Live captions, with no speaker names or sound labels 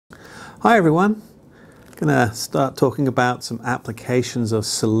Hi everyone, gonna start talking about some applications of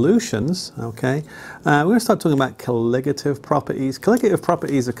solutions, okay? We're gonna start talking about colligative properties. Colligative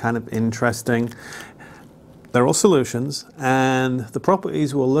properties are kind of interesting. They're all solutions, and the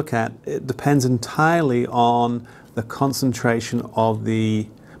properties we'll look at, it depends entirely on the concentration of the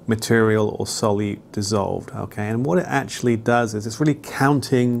material or solute dissolved, okay? And what it actually does is it's really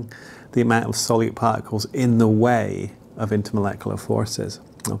counting the amount of solute particles in the way of intermolecular forces.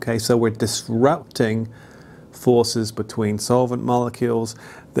 Okay, so we're disrupting forces between solvent molecules.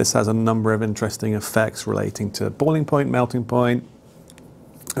 This has a number of interesting effects relating to boiling point, melting point,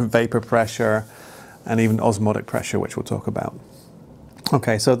 and vapor pressure, and even osmotic pressure, which we'll talk about.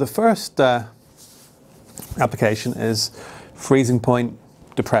 Okay, so the first application is freezing point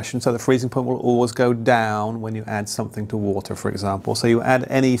depression. So the freezing point will always go down when you add something to water, for example. So you add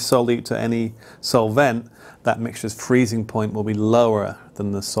any solute to any solvent, that mixture's freezing point will be lower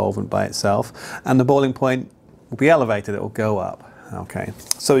than the solvent by itself, and the boiling point will be elevated, it will go up. Okay,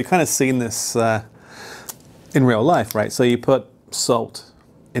 so you've kind of seen this in real life, right? So you put salt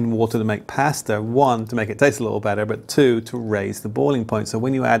in water to make pasta, one, to make it taste a little better, but two, to raise the boiling point. So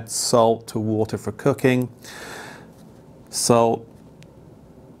when you add salt to water for cooking, salt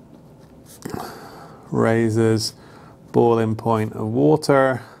raises boiling point of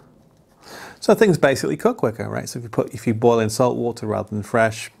water. So things basically cook quicker, right? So if you boil in salt water rather than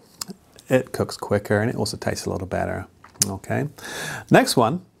fresh, it cooks quicker and it also tastes a lot better. Okay. Next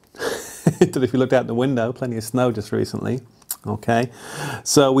one, if you looked out the window, plenty of snow just recently. Okay.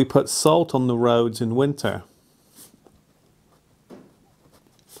 So we put salt on the roads in winter.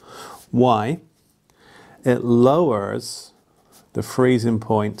 Why? It lowers the freezing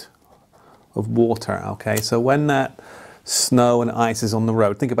point of water. Okay. So when that snow and ice is on the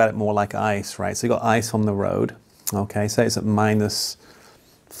road, think about it more like ice, right? So you've got ice on the road, okay, say it's at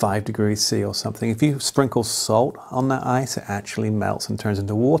 -5 degrees C or something. If you sprinkle salt on that ice, it actually melts and turns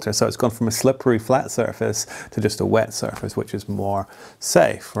into water. So it's gone from a slippery flat surface to just a wet surface, which is more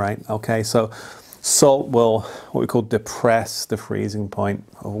safe, right? Okay, so salt will, what we call, depress the freezing point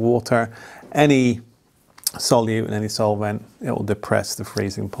of water. Any solute and any solvent, it will depress the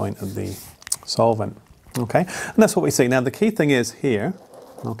freezing point of the solvent. Okay, and that's what we see. Now the key thing is here,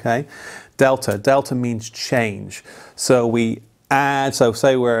 okay, delta. Delta means change. So we add, so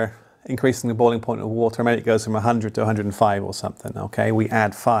say we're increasing the boiling point of water, maybe it goes from 100 to 105 or something, okay, we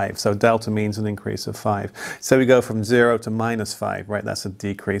add 5. So delta means an increase of 5. So we go from 0 to -5, right, that's a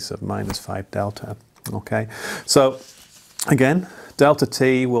decrease of -5 delta, okay. So again, delta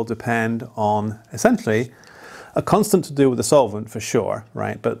T will depend on essentially a constant to do with the solvent for sure,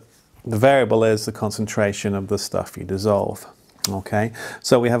 right, but the variable is the concentration of the stuff you dissolve. Okay,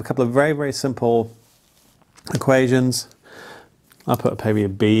 so we have a couple of very, very simple equations. I'll put maybe a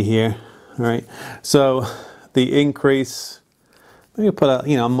B here, right? So the increase, maybe put a,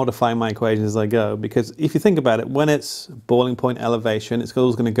 I'm modifying my equation as I go, because if you think about it, when it's boiling point elevation, it's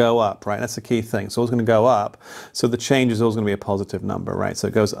always going to go up, right? That's the key thing. It's always going to go up. So the change is always going to be a positive number, right? So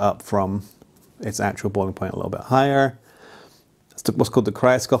it goes up from its actual boiling point a little bit higher. What's called the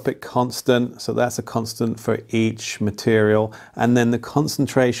cryoscopic constant, so that's a constant for each material, and then the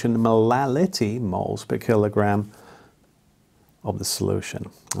concentration molality, moles per kilogram, of the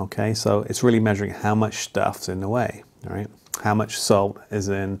solution. Okay, so it's really measuring how much stuff's in the way, all right? How much salt is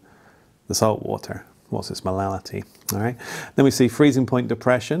in the salt water, what's its molality, all right? Then we see freezing point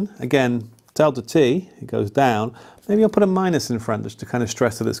depression. Again, delta T, it goes down. Maybe I'll put a minus in front just to kind of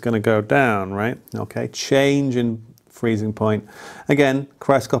stress that it's going to go down, right? Okay, change in freezing point. Again,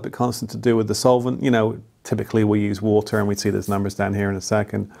 cryoscopic constant to do with the solvent. Typically we use water, and we see those numbers down here in a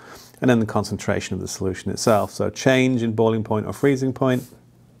second. And then the concentration of the solution itself. So change in boiling point or freezing point.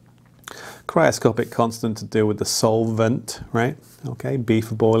 Cryoscopic constant to do with the solvent, right? Okay, B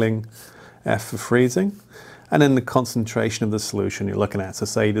for boiling, F for freezing. And then the concentration of the solution you're looking at. So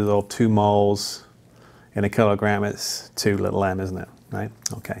say you dissolve 2 moles in a kilogram, it's 2 little m, isn't it? Right?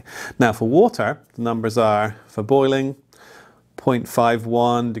 Okay. Now for water, the numbers are for boiling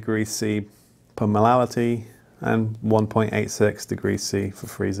 0.51 degrees C per molality and 1.86 degrees C for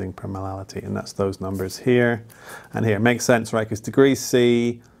freezing per molality. And that's those numbers here and here. Makes sense, right? Because degrees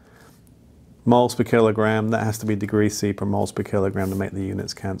C, moles per kilogram, that has to be degrees C per moles per kilogram to make the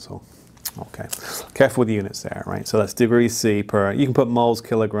units cancel. Okay. Careful with the units there, right? So that's degrees C per, you can put moles,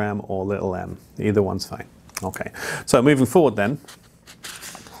 kilogram, or little m. Either one's fine. Okay. So moving forward then,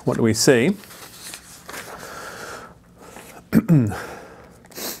 what do we see?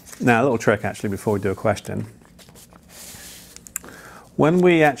 Now, a little trick actually before we do a question. When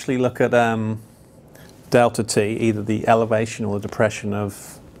we actually look at delta T, either the elevation or the depression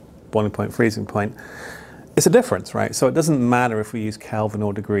of boiling point, freezing point, it's a difference, right? So it doesn't matter if we use Kelvin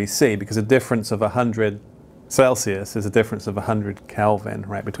or degrees C, because a difference of 100 Celsius is a difference of 100 Kelvin,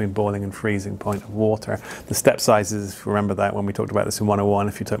 right, between boiling and freezing point of water. The step sizes, if you remember that when we talked about this in 101,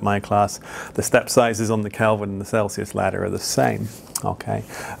 if you took my class, the step sizes on the Kelvin and the Celsius ladder are the same, okay?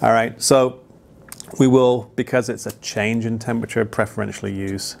 All right, so we will, because it's a change in temperature, preferentially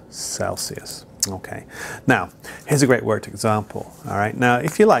use Celsius. Okay, now here's a great worked example. All right, now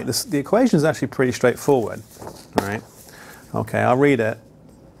if you like, the equation is actually pretty straightforward. All right, okay, I'll read it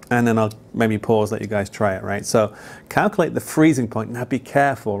and then I'll maybe pause, let you guys try it. Right, so calculate the freezing point. Now be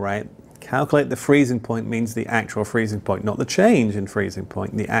careful, right? Calculate the freezing point means the actual freezing point, not the change in freezing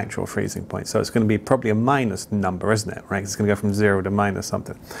point, the actual freezing point. So it's going to be probably a minus number, isn't it? Right, it's going to go from 0 to minus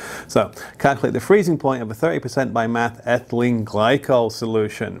something. So calculate the freezing point of a 30% by math ethylene glycol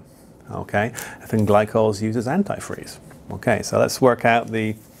solution. Okay, ethylene glycol uses antifreeze. Okay, so let's work out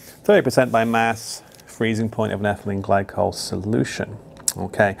the 30% by mass freezing point of an ethylene glycol solution.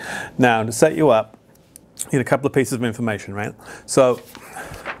 Okay, now to set you up, you need a couple of pieces of information, right? So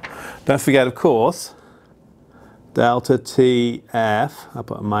don't forget, of course, delta TF, I'll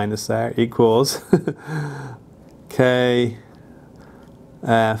put a minus there, equals KFM.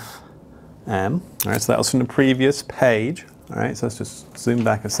 All right, so that was from the previous page. All right, so let's just zoom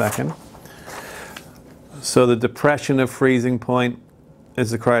back a second. So the depression of freezing point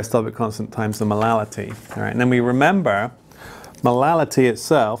is the cryostaltic constant times the molality. All right, and then we remember molality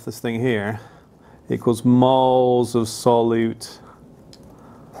itself, this thing here, equals moles of solute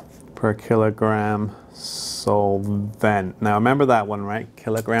per kilogram solvent. Now remember that one, right?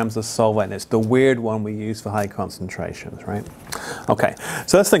 Kilograms of solvent. It's the weird one we use for high concentrations, right? Okay,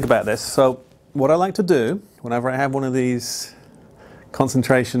 so let's think about this. So what I like to do whenever I have one of these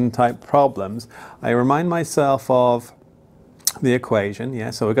concentration type problems, I remind myself of the equation, yeah,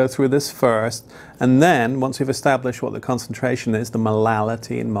 so we'll go through this first, and then once we've established what the concentration is, the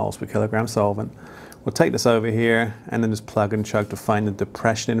molality in moles per kilogram solvent, we'll take this over here and then just plug and chug to find the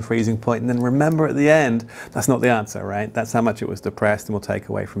depression in freezing point, and then remember at the end, that's not the answer, right? That's how much it was depressed, and we'll take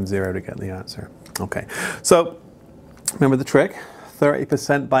away from 0 to get the answer. Okay, so remember the trick,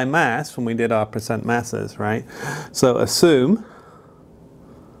 30% by mass when we did our percent masses, right? So assume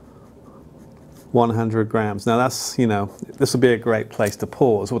 100 grams. Now that's, you know, this would be a great place to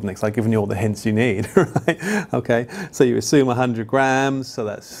pause, wouldn't it? It's like giving you all the hints you need, right? Okay, so you assume 100 grams, so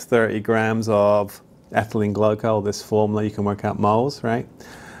that's 30 grams of ethylene glycol, this formula, you can work out moles, right?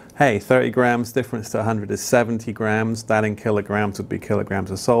 Hey, 30 grams difference to 100 is 70 grams, that in kilograms would be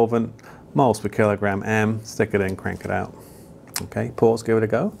kilograms of solvent, moles per kilogram M, stick it in, crank it out. Okay, pause, give it a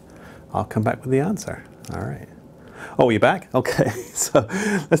go. I'll come back with the answer. All right. Oh, you're back? Okay, so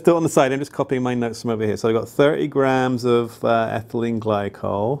let's do it on the side. I'm just copying my notes from over here. So I've got 30 grams of ethylene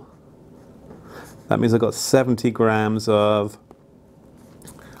glycol. That means I've got 70 grams of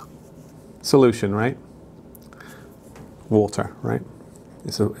solution, right? Water, right?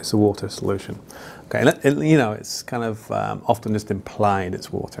 It's a water solution. Okay, and you know, it's kind of often just implied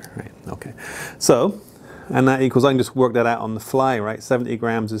it's water, right? Okay, so, and that equals, I can just work that out on the fly, right? 70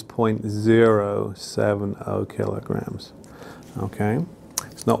 grams is 0.070 kilograms. Okay,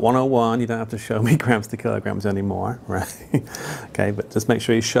 it's not 101, you don't have to show me grams to kilograms anymore, right? Okay, but just make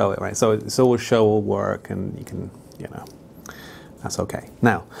sure you show it, right? So it's always show will work, and you can, you know, that's okay.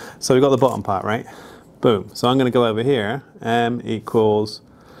 Now, so we've got the bottom part, right? Boom. So I'm going to go over here, M equals,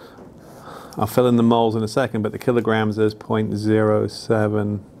 I'll fill in the moles in a second, but the kilograms is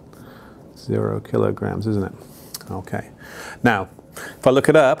 0.070 kilograms, isn't it? Okay. Now, if I look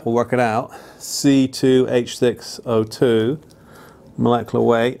it up, we'll work it out. C2H6O2, molecular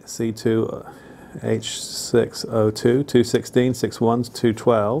weight, C2H6O2, 216, 6 ones, 2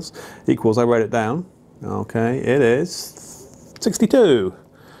 12s, equals, I wrote it down. Okay, it is 62.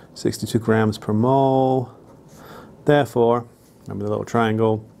 62 grams per mole. Therefore, remember the little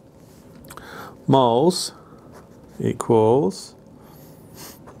triangle, moles equals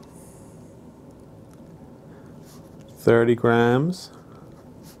 30 grams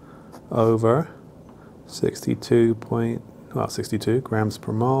over 62 grams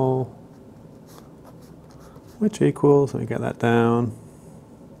per mole, which equals, let me get that down,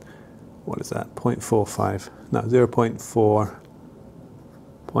 what is that, 0.45, no,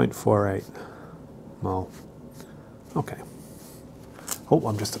 0.48 mole. Okay. Oh,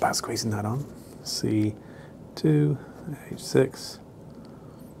 I'm just about squeezing that on.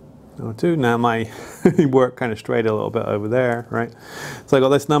 C2H6O2. Now my work kind of strayed a little bit over there, right? So I got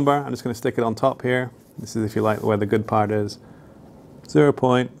this number. I'm just going to stick it on top here. This is, if you like, where the good part is.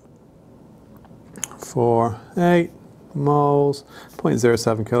 0.48 moles,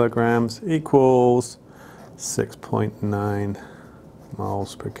 0.07 kilograms equals 6.9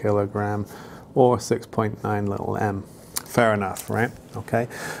 moles per kilogram, or 6.9 little m. Fair enough, right? Okay.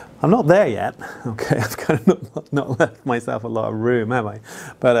 I'm not there yet. Okay, I've kind of not left myself a lot of room, have I?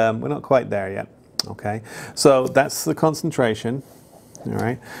 But we're not quite there yet. Okay. So that's the concentration. All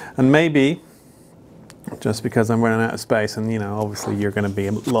right. And maybe just because I'm running out of space, and you know, obviously you're going to be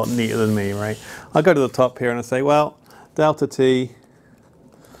a lot neater than me, right? I'll go to the top here and I say, well, delta T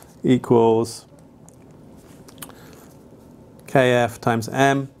equals Kf times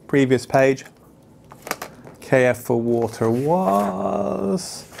m. Previous page. Kf for water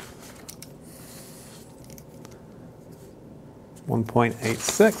was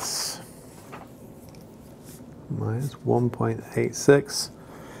 1.86 minus 1.86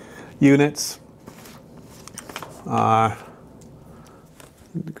 units are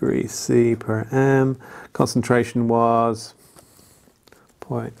degree C per m. Concentration was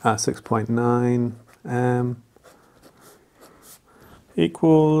 6.9 m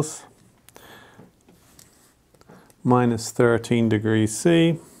equals minus 13 degrees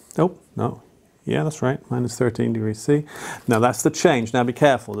C. Oh, no. Yeah, that's right. Minus 13 degrees C. Now, that's the change. Now, be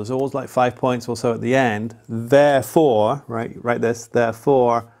careful. There's always like 5 points or so at the end. Therefore, right, write this.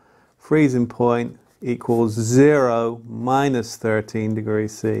 Therefore, freezing point equals 0 minus 13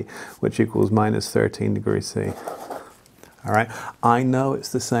 degrees C, which equals minus 13 degrees C. All right. I know it's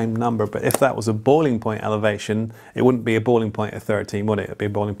the same number, but if that was a boiling point elevation, it wouldn't be a boiling point of 13, would it? It'd be a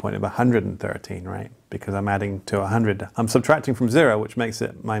boiling point of 113, right? Because I'm adding to 100. I'm subtracting from 0, which makes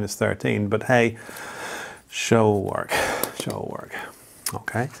it minus 13. But hey, show will work. Show will work.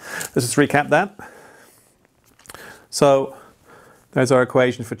 Okay. Let's just recap that. So there's our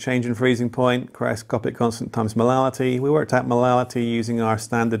equation for change in freezing point, cryoscopic constant times molality. We worked out molality using our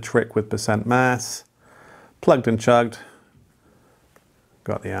standard trick with percent mass. Plugged and chugged.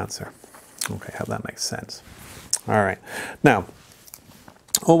 Got the answer. Okay, hope that makes sense. All right. Now,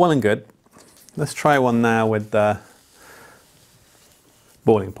 all well and good. Let's try one now with the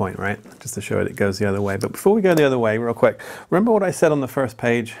boiling point, right? Just to show it goes the other way. But before we go the other way, real quick, remember what I said on the first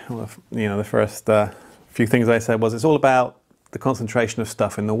page? Well, you know, the first few things I said was it's all about the concentration of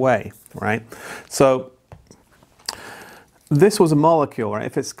stuff in the way, right? So this was a molecule, right?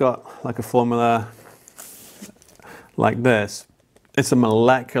 If it's got like a formula like this, it's a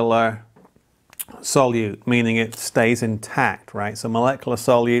molecular solute, meaning it stays intact, right? So molecular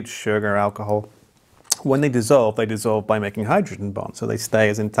solutes, sugar, alcohol, when they dissolve by making hydrogen bonds, so they stay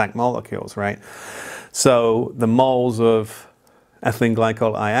as intact molecules, right? So the moles of ethylene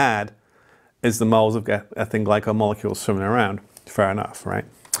glycol I add is the moles of ethylene glycol molecules swimming around. Fair enough, right?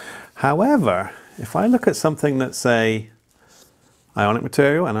 However, if I look at something that's, say, ionic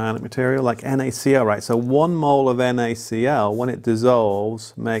material and ionic material like NaCl, right? So 1 mole of NaCl, when it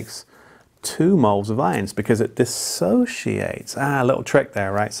dissolves, makes 2 moles of ions because it dissociates. A little trick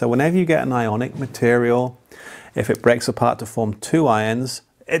there, right? So whenever you get an ionic material, if it breaks apart to form 2 ions,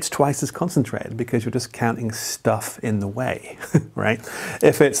 it's twice as concentrated because you're just counting stuff in the way, right?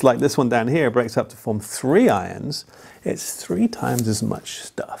 If it's like this one down here, breaks up to form 3 ions, it's 3 times as much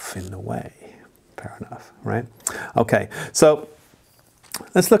stuff in the way. Fair enough, right? Okay, so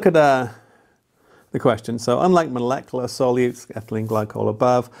let's look at the question. So unlike molecular solutes, ethylene glycol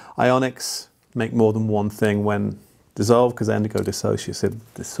above, ionics make more than one thing when dissolved because they undergo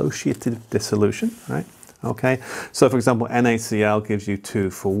dissociative dissolution, right? Okay, so for example, NaCl gives you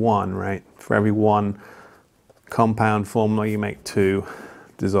 2 for 1, right? For every 1 compound formula, you make 2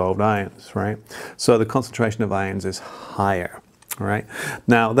 dissolved ions, right? So the concentration of ions is higher, right?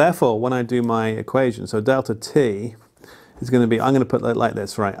 Now, therefore, when I do my equation, so delta T is going to be, I'm going to put it like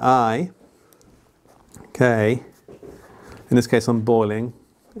this, right? I, K, in this case I'm boiling,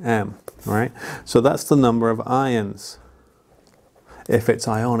 M, right? So that's the number of ions if it's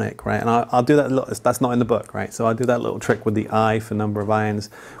ionic, right? And I'll do that, that's not in the book, right? So I'll do that little trick with the I for number of ions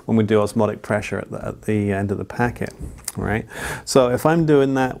when we do osmotic pressure at the end of the packet, right? So if I'm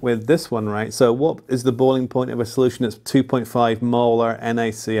doing that with this one, right? So what is the boiling point of a solution that's 2.5 molar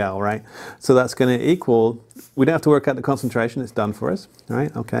NaCl, right? So that's going to equal, we don't have to work out the concentration, it's done for us,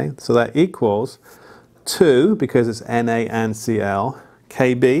 right? Okay, so that equals 2, because it's Na and Cl,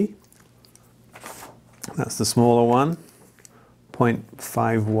 Kb, that's the smaller one,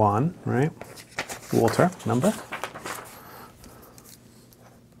 0.51, right? Water number.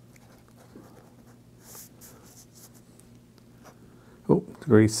 Oh,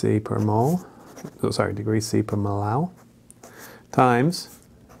 degrees C per mole. Oh, sorry, degrees C per molal times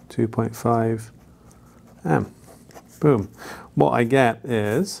 2.5 m. Boom. What I get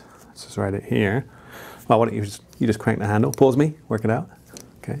is, let's just write it here. Well, why don't you just crank the handle, pause me, work it out.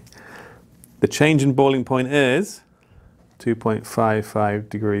 Okay. The change in boiling point is 2.55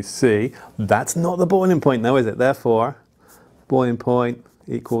 degrees C. That's not the boiling point though, is it? Therefore, boiling point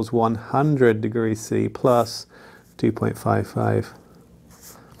equals 100 degrees C plus 2.55,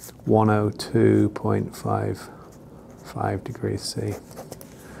 102.55 degrees C.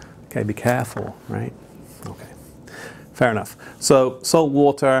 Okay, be careful, right? Okay, fair enough. So salt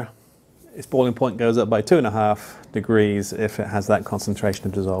water, its boiling point goes up by 2.5 degrees if it has that concentration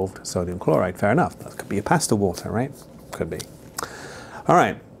of dissolved sodium chloride. Fair enough. That could be a pasta water, right? Could be. All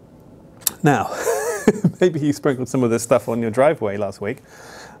right. Now, maybe you sprinkled some of this stuff on your driveway last week.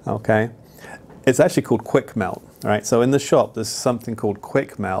 Okay. It's actually called quick melt. All right. So in the shop, there's something called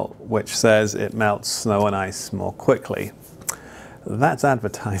quick melt, which says it melts snow and ice more quickly. That's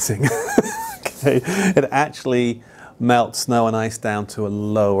advertising. Okay. It actually melts snow and ice down to a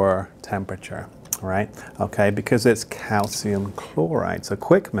lower temperature, right? Okay, because it's calcium chloride. So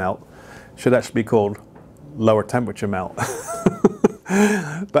quick melt should actually be called lower temperature melt.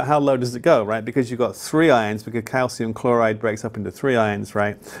 But how low does it go, right? Because you've got 3 ions, because calcium chloride breaks up into 3 ions,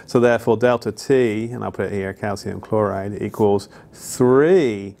 right? So therefore delta T, and I'll put it here, calcium chloride equals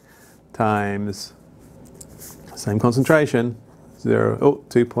 3 times same concentration, 2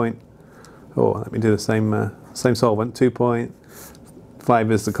 let me do the same solvent,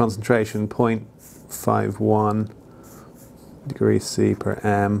 2.5 is the concentration, 0.51 degrees C per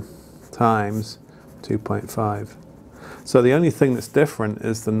m times 2.5. So the only thing that's different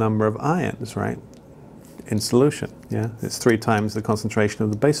is the number of ions, right, in solution. Yeah, it's 3 times the concentration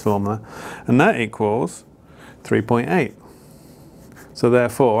of the base formula, and that equals 3.8. So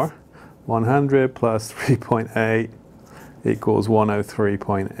therefore, 100 plus 3.8 equals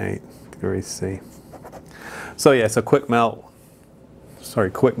 103.8 degrees C. So yeah, so quick boil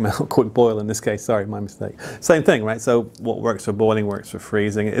in this case, sorry, my mistake. Same thing, right? So what works for boiling works for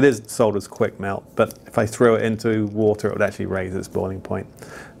freezing. It is sold as quick melt, but if I threw it into water, it would actually raise its boiling point.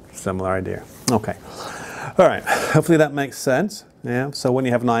 Similar idea. Okay. All right, hopefully that makes sense. Yeah, so when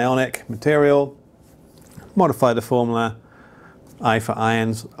you have an ionic material, modify the formula. I for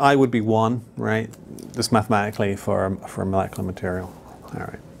ions, I would be 1, right? Just mathematically for a molecular material. All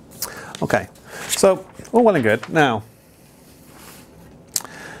right. Okay, so all well and good. Now,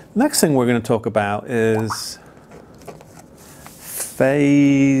 next thing we're going to talk about is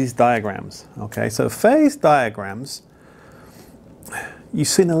phase diagrams. Okay, so phase diagrams, you've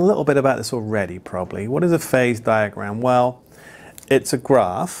seen a little bit about this already probably. What is a phase diagram? Well, it's a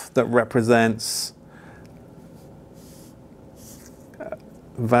graph that represents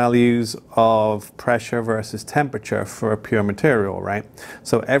values of pressure versus temperature for a pure material, right?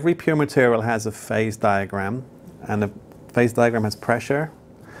 So every pure material has a phase diagram, and the phase diagram has pressure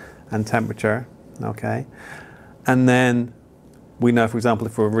and temperature, okay? And then we know, for example,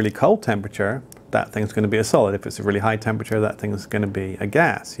 if we're a really cold temperature, that thing's going to be a solid. If it's a really high temperature, that thing's going to be a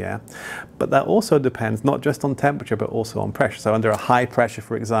gas, yeah? But that also depends not just on temperature, but also on pressure. So under a high pressure,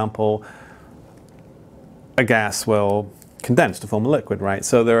 for example, a gas will condense to form a liquid, right?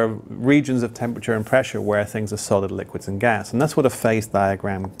 So there are regions of temperature and pressure where things are solid, liquids, and gas. And that's what a phase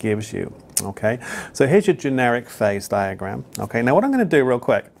diagram gives you, okay? So here's your generic phase diagram, okay? Now what I'm going to do real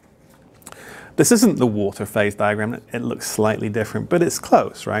quick, this isn't the water phase diagram. It looks slightly different, but it's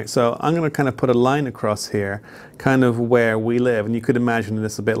close, right? So I'm going to kind of put a line across here, kind of where we live. And you could imagine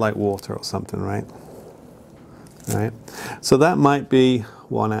this a bit like water or something, right? All right. So that might be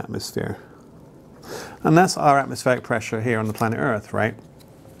 1 atmosphere. And that's our atmospheric pressure here on the planet Earth, right?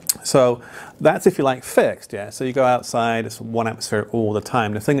 So that's, if you like, fixed, yeah? So you go outside, it's 1 atmosphere all the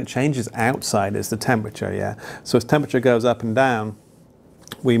time. The thing that changes outside is the temperature, yeah? So as temperature goes up and down,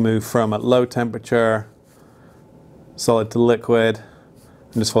 we move from at low temperature, solid to liquid,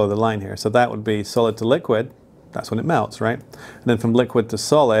 and just follow the line here. So that would be solid to liquid, that's when it melts, right? And then from liquid to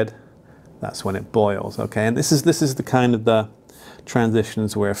solid, that's when it boils, okay? And this is the kind of the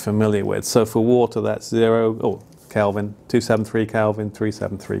transitions we're familiar with. So for water, that's Kelvin, 273 Kelvin,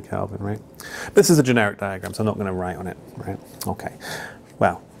 373 Kelvin, right? This is a generic diagram, so I'm not going to write on it, right? Okay,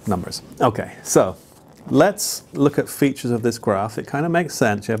 well, numbers. Okay, so let's look at features of this graph. It kind of makes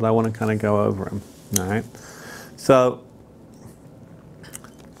sense, yeah, but I want to kind of go over them, all right? So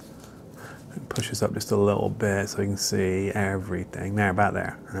push this up just a little bit so you can see everything. There, about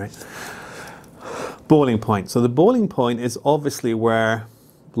there, all right? Boiling point. So the boiling point is obviously where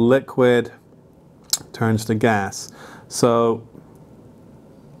liquid turns to gas. So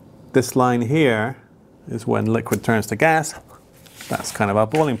this line here is when liquid turns to gas. That's kind of our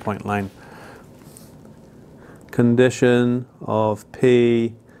boiling point line. Condition of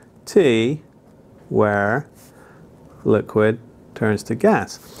PT where liquid turns to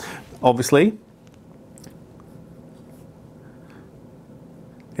gas. Obviously,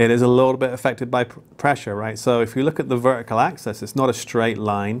 it is a little bit affected by pressure, right? So if you look at the vertical axis, it's not a straight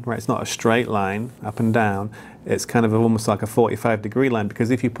line, right? It's not a straight line up and down. It's kind of almost like a 45-degree line,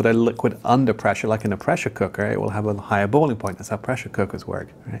 because if you put a liquid under pressure, like in a pressure cooker, it will have a higher boiling point. That's how pressure cookers work,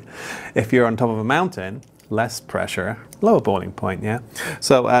 right? If you're on top of a mountain, less pressure, lower boiling point, yeah?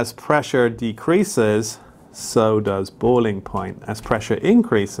 So as pressure decreases, so does boiling point. As pressure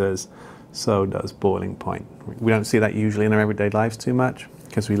increases, so does boiling point. We don't see that usually in our everyday lives too much,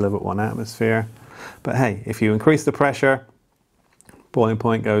 because we live at 1 atmosphere. But hey, if you increase the pressure, boiling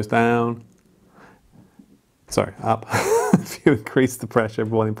point goes down. Sorry, up. If you increase the pressure,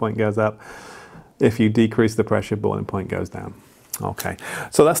 boiling point goes up. If you decrease the pressure, boiling point goes down. Okay,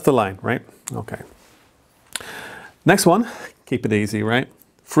 so that's the line, right? Okay. Next one, keep it easy, right?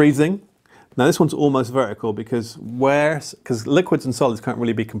 Freezing. Now this one's almost vertical, because liquids and solids can't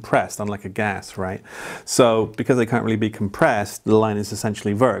really be compressed, unlike a gas, right? So because they can't really be compressed, the line is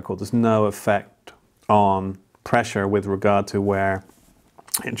essentially vertical. There's no effect on pressure with regard to where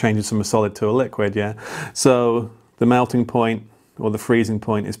it changes from a solid to a liquid, yeah? So the melting point or the freezing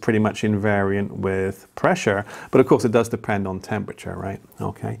point is pretty much invariant with pressure, but of course it does depend on temperature, right?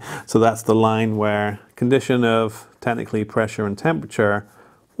 Okay, so that's the line where condition of technically pressure and temperature,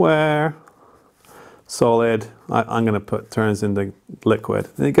 where solid, I'm going to put turns into liquid.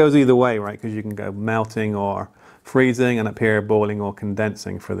 And it goes either way, right? Because you can go melting or freezing, and up here boiling or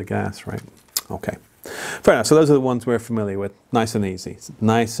condensing for the gas, right? Okay, fair enough. So those are the ones we're familiar with. Nice and easy.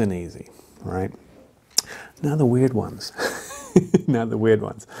 Nice and easy, right? Now the weird ones. Now the weird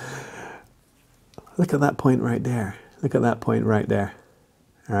ones. Look at that point right there. Look at that point right there.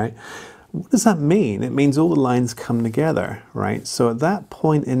 All right. What does that mean? It means all the lines come together, right? So at that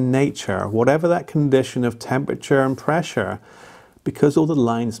point in nature, whatever that condition of temperature and pressure, because all the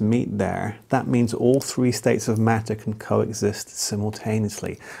lines meet there, that means all three states of matter can coexist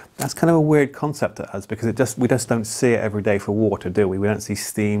simultaneously. That's kind of a weird concept to us, because we just don't see it every day for water, do we? We don't see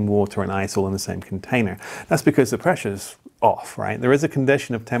steam, water, and ice all in the same container. That's because the pressure's off, right? There is a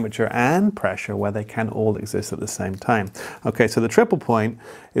condition of temperature and pressure where they can all exist at the same time. Okay, so the triple point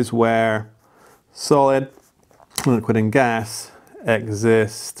is where solid, liquid, and gas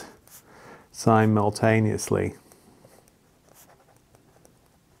exist simultaneously.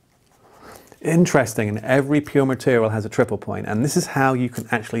 Interesting, and every pure material has a triple point, and this is how you can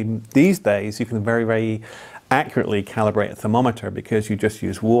actually, these days, you can very, very accurately calibrate a thermometer, because you just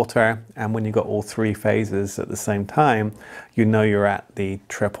use water, and when you've got all three phases at the same time, you know you're at the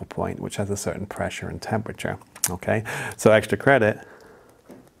triple point, which has a certain pressure and temperature. Okay, so extra credit.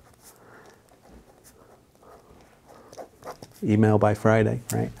 Email by Friday,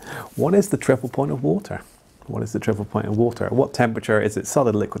 right? What is the triple point of water? What is the triple point of water? At what temperature is it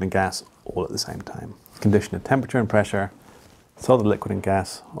solid, liquid, and gas all at the same time? Condition of temperature and pressure, solid, liquid, and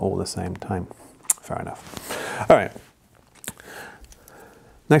gas all at the same time. Fair enough. All right.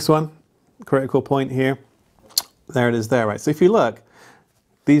 Next one, critical point here. There it is there, right? So if you look,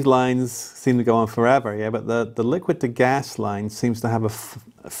 these lines seem to go on forever, yeah, but the liquid to gas line seems to have a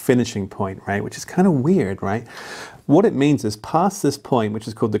finishing point, right? Which is kind of weird, right? What it means is past this point, which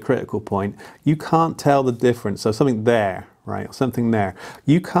is called the critical point, you can't tell the difference. So something there, right, or something there.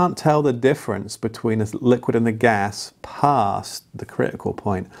 You can't tell the difference between a liquid and the gas past the critical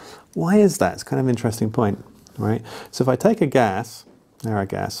point. Why is that? It's kind of an interesting point, right? So if I take a gas, our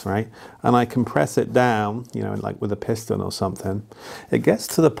gas, right, and I compress it down, you know, like with a piston or something, it gets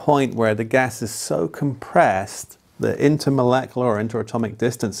to the point where the gas is so compressed the intermolecular or interatomic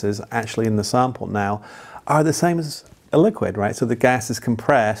distances actually in the sample now are the same as a liquid, right? So the gas is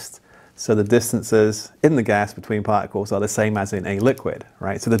compressed, so the distances in the gas between particles are the same as in a liquid,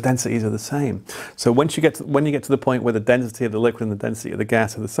 right? So the densities are the same. So when you get to the point where the density of the liquid and the density of the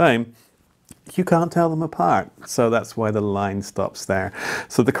gas are the same, you can't tell them apart. So that's why the line stops there.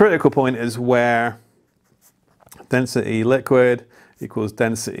 So the critical point is where density liquid equals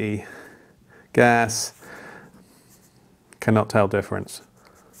density gas, cannot tell difference.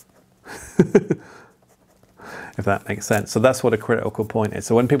 If that makes sense. So that's what a critical point is.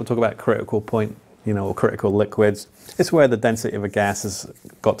 So when people talk about critical point, you know, or critical liquids, it's where the density of a gas has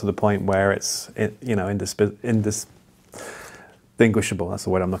got to the point where it's, you know, indistinguishable. That's the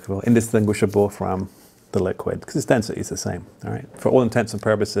word I'm looking for. Indistinguishable from the liquid, because its density is the same. All right. For all intents and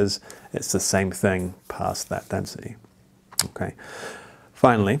purposes, it's the same thing past that density. Okay.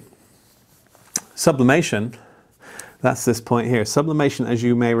 Finally, sublimation. That's this point here. Sublimation, as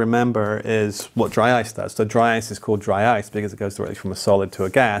you may remember, is what dry ice does. So dry ice is called dry ice because it goes directly from a solid to a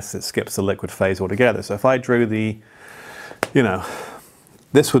gas. It skips the liquid phase altogether. So if I drew the,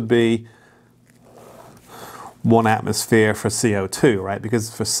 this would be 1 atmosphere for CO2, right?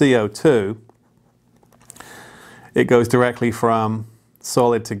 Because for CO2, it goes directly from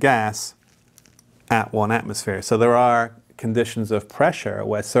solid to gas at 1 atmosphere. So there are conditions of pressure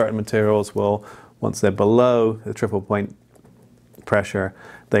where certain materials will, once they're below the triple point pressure,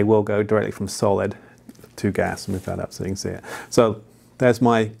 they will go directly from solid to gas. Move that up so you can see it. So there's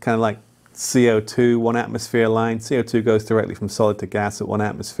my kind of like CO2 1 atmosphere line. CO2 goes directly from solid to gas at 1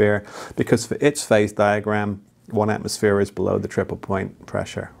 atmosphere because for its phase diagram, 1 atmosphere is below the triple point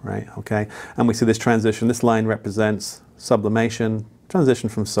pressure, right? Okay, and we see this transition. This line represents sublimation, transition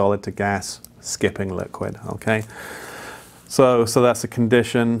from solid to gas, skipping liquid. Okay, so that's a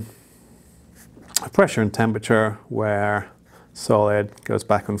condition of pressure and temperature where solid goes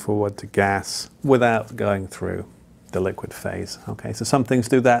back and forward to gas without going through the liquid phase. Okay, so some things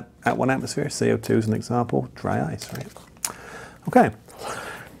do that at 1 atmosphere. CO2 is an example. Dry ice, right? Okay,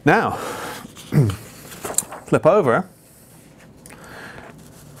 now flip over.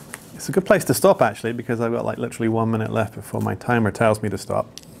 It's a good place to stop actually because I've got like literally 1 minute left before my timer tells me to stop.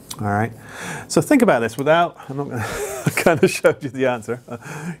 All right, so think about this without, I'm not gonna, I kind of showed you the answer.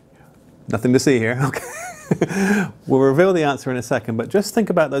 Nothing to see here, okay. We'll reveal the answer in a second, but just think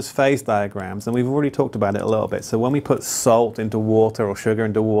about those phase diagrams, and we've already talked about it a little bit. So when we put salt into water or sugar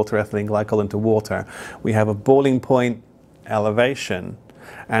into water, ethylene glycol into water, we have a boiling point elevation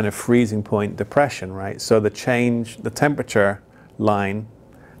and a freezing point depression, right? So the temperature line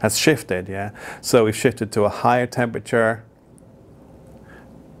has shifted, yeah? So we've shifted to a higher temperature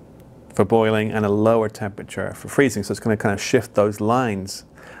for boiling and a lower temperature for freezing. So it's going to kind of shift those lines.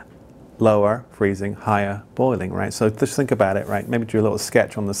 Lower, freezing, higher, boiling, right? So just think about it, right? Maybe do a little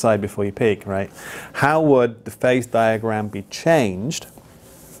sketch on the side before you peek, right? How would the phase diagram be changed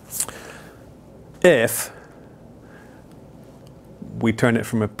if we turn it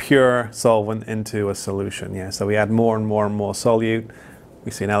from a pure solvent into a solution? Yeah, so we add more and more and more solute.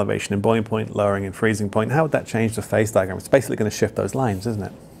 We see an elevation in boiling point, lowering in freezing point. How would that change the phase diagram? It's basically going to shift those lines, isn't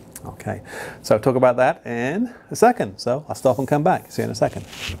it? Okay, so I'll talk about that in a second. So I'll stop and come back. See you in a second.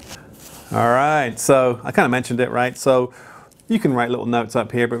 All right, so I kind of mentioned it, right? So you can write little notes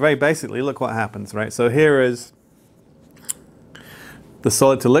up here, but very basically, look what happens, right? So here is the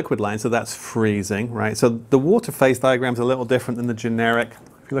solid to liquid line, so that's freezing, right? So the water phase diagram is a little different than the generic.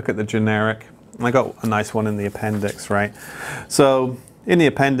 If you look at the generic, I got a nice one in the appendix, right? So in the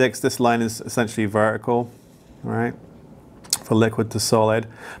appendix, this line is essentially vertical, right? For liquid to solid,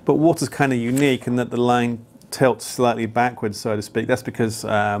 but water's kind of unique in that the line tilts slightly backwards, so to speak. That's because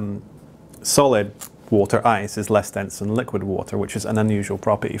solid water, ice, is less dense than liquid water, which is an unusual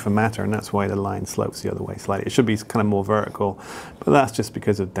property for matter, and that's why the line slopes the other way slightly. It should be kind of more vertical, but that's just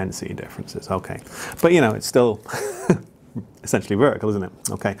because of density differences. Okay, but it's still essentially vertical, isn't it?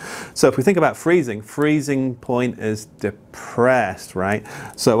 Okay, so if we think about freezing, freezing point is depressed, right?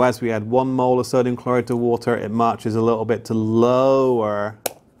 So as we add 1 mole of sodium chloride to water, it marches a little bit to lower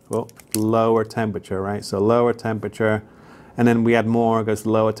temperature, right? So lower temperature, and then we add more, it goes to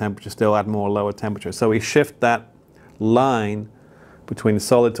lower temperature, still add more, lower temperature. So we shift that line between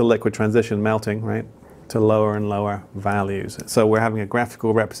solid to liquid transition, melting, right, to lower and lower values. So we're having a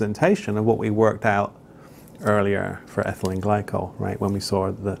graphical representation of what we worked out earlier for ethylene glycol, right? When we saw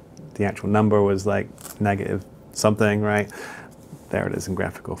the actual number was like negative something, right? There it is in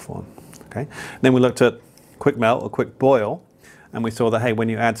graphical form, okay? Then we looked at quick melt or quick boil, and we saw that, hey, when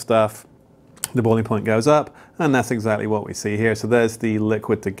you add stuff, the boiling point goes up, and that's exactly what we see here. So there's the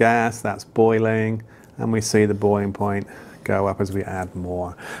liquid to gas, that's boiling, and we see the boiling point go up as we add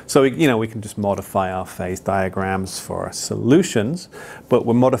more. So we can just modify our phase diagrams for solutions, but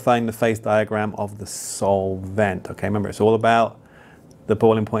we're modifying the phase diagram of the solvent. Okay, remember, it's all about the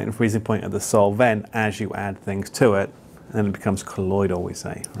boiling point and freezing point of the solvent as you add things to it, and it becomes colloidal, we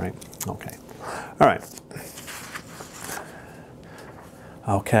say, right? Okay, all right.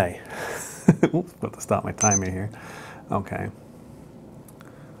 Okay. Oops, got to start my timer here. Okay.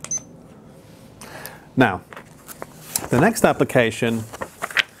 Now, the next application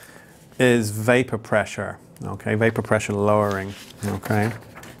is vapor pressure. Okay, vapor pressure lowering. Okay,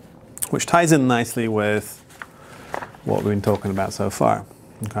 which ties in nicely with what we've been talking about so far.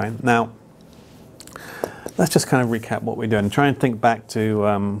 Okay, now let's just kind of recap what we're doing. Try and think back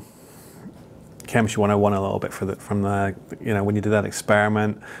to Chemistry 101 a little bit from the when you did that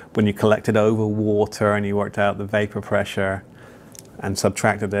experiment, when you collected over water and you worked out the vapor pressure and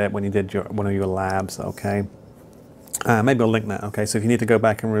subtracted it when you did one of your labs. Okay, Maybe I'll link that. Okay, so if you need to go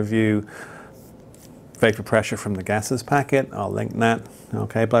back and review vapor pressure from the gases packet, I'll link that.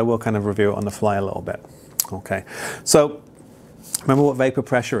 Okay, but I will kind of review it on the fly a little bit. Okay, so remember what vapor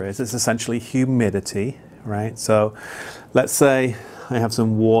pressure is. It's essentially humidity, right? So let's say I have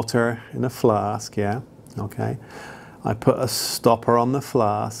some water in a flask, yeah, okay. I put a stopper on the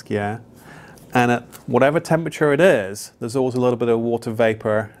flask, yeah, and at whatever temperature it is, there's always a little bit of water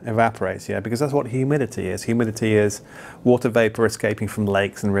vapor evaporates, yeah, because that's what humidity is. Humidity is water vapor escaping from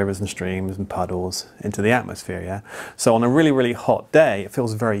lakes and rivers and streams and puddles into the atmosphere, yeah. So on a really, really hot day, it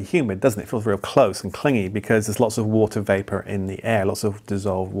feels very humid, doesn't it? It feels real close and clingy because there's lots of water vapor in the air, lots of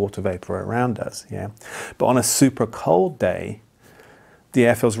dissolved water vapor around us, yeah. But on a super cold day, the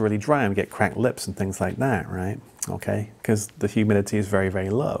air feels really dry and we get cracked lips and things like that, right? Okay, because the humidity is very, very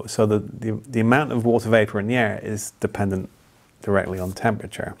low. So the amount of water vapor in the air is dependent directly on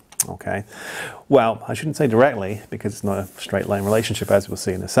temperature, okay? Well, I shouldn't say directly because it's not a straight line relationship as we'll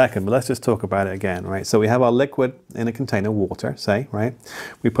see in a second, but let's just talk about it again, right? So we have our liquid in a container, water, say, right?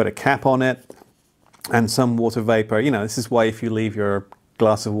 We put a cap on it and some water vapor, you know, this is why if you leave your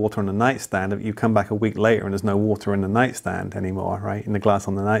glass of water on the nightstand, you come back a week later and there's no water in the nightstand anymore, right? In the glass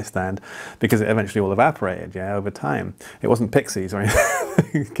on the nightstand, because it eventually all evaporated, yeah, over time. It wasn't pixies or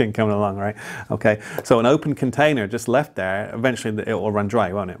anything coming along, right? Okay, so an open container just left there, eventually it will run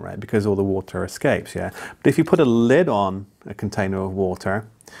dry, won't it, right? Because all the water escapes, yeah? But if you put a lid on a container of water,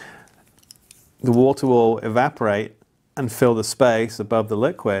 the water will evaporate and fill the space above the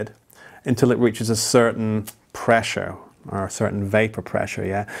liquid until it reaches a certain pressure, or a certain vapor pressure,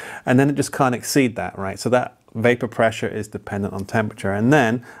 yeah? And then it just can't exceed that, right? So that vapor pressure is dependent on temperature. And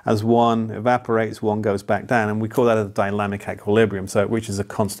then as one evaporates, one goes back down, and we call that a dynamic equilibrium. So it reaches a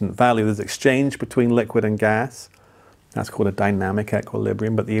constant value. There's exchange between liquid and gas. That's called a dynamic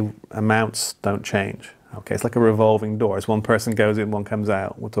equilibrium, but the amounts don't change. Okay, it's like a revolving door. As one person goes in, one comes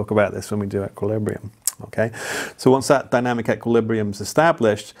out. We'll talk about this when we do equilibrium. Okay, so once that dynamic equilibrium is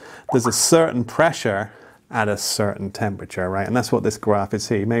established, there's a certain pressure at a certain temperature, right? And that's what this graph is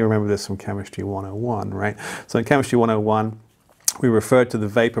here. You may remember this from Chemistry 101, right? So in Chemistry 101, we referred to the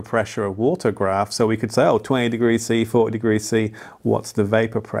vapor pressure of water graph. So we could say, oh, 20 degrees C, 40 degrees C, what's the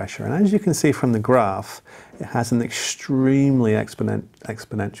vapor pressure? And as you can see from the graph, it has an extremely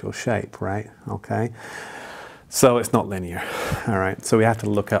exponential shape, right? Okay. So it's not linear, all right? So we have to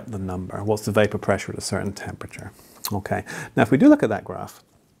look up the number. What's the vapor pressure at a certain temperature? Okay. Now, if we do look at that graph,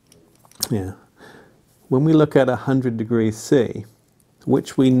 yeah, when we look at 100 degrees C,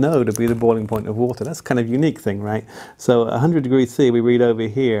 which we know to be the boiling point of water, that's kind of a unique thing, right? So 100 degrees C, we read over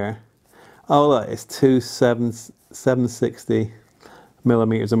here, oh look, it's 760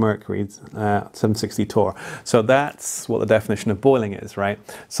 millimeters of mercury, 760 torr. So that's what the definition of boiling is, right?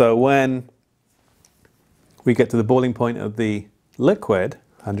 So when we get to the boiling point of the liquid,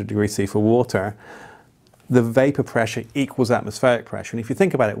 100 degrees C for water, the vapor pressure equals atmospheric pressure. And if you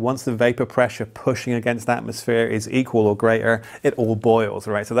think about it, once the vapor pressure pushing against the atmosphere is equal or greater, it all boils,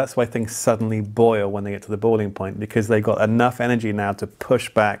 right? So that's why things suddenly boil when they get to the boiling point, because they've got enough energy now to push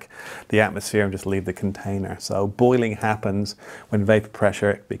back the atmosphere and just leave the container. So boiling happens when vapor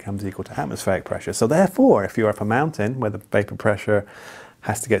pressure becomes equal to atmospheric pressure. So therefore, if you're up a mountain where the vapor pressure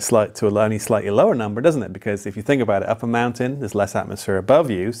has to get to a only slightly lower number, doesn't it? Because if you think about it, up a mountain, there's less atmosphere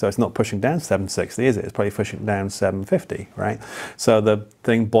above you, so it's not pushing down 760, is it? It's probably pushing down 750, right? So the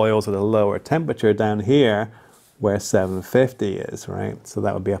thing boils at a lower temperature down here where 750 is, right? So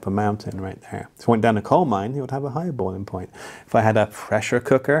that would be up a mountain right there. If I went down a coal mine, it would have a higher boiling point. If I had a pressure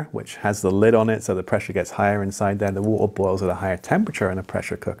cooker, which has the lid on it, so the pressure gets higher inside there, the water boils at a higher temperature in a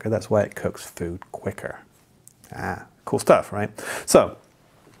pressure cooker. That's why it cooks food quicker. Ah, cool stuff, right? So,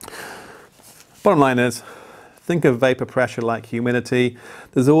 bottom line is, think of vapor pressure like humidity.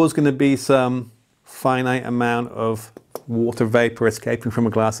 There's always going to be some finite amount of water vapor escaping from a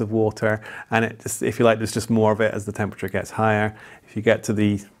glass of water, and it just, if you like, there's just more of it as the temperature gets higher. If you get to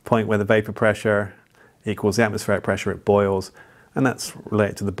the point where the vapor pressure equals the atmospheric pressure, it boils, and that's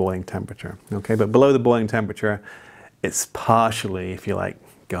related to the boiling temperature. Okay, but below the boiling temperature, it's partially, if you like,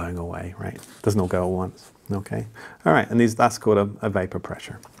 going away, right? It doesn't all go at once. Okay, all right, and that's called a vapor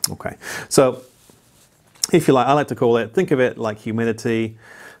pressure. Okay, so if you like, I like to call it, think of it like humidity.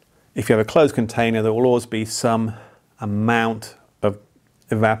 If you have a closed container, there will always be some amount of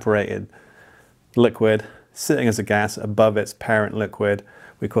evaporated liquid sitting as a gas above its parent liquid.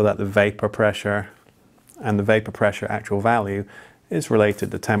 We call that the vapor pressure, and the vapor pressure actual value is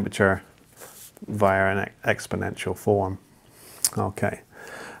related to temperature via an exponential form. Okay,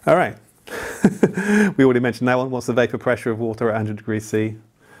 all right. We already mentioned that one. What's the vapor pressure of water at 100 degrees C?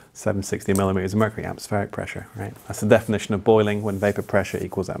 760 millimeters of mercury atmospheric pressure, right? That's the definition of boiling, when vapor pressure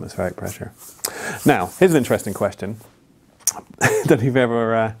equals atmospheric pressure. Now, here's an interesting question. Don't know if you've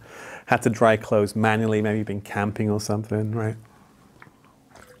ever had to dry clothes manually, maybe you've been camping or something, right?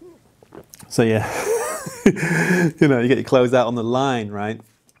 So yeah, you know, you get your clothes out on the line, right?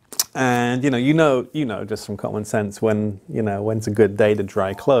 And you know, just from common sense, when's a good day to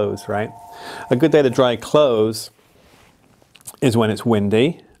dry clothes, right? A good day to dry clothes is when it's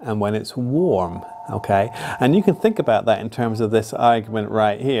windy and when it's warm, okay? And you can think about that in terms of this argument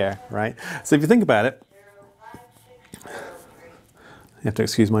right here, right? So if you think about it, you have to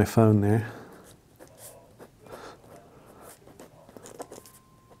excuse my phone there.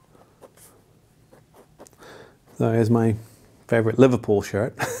 So here's my favorite Liverpool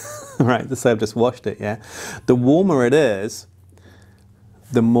shirt. Right, so I've just washed it, yeah? The warmer it is,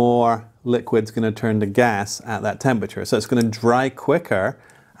 the more liquid's going to turn to gas at that temperature. So it's going to dry quicker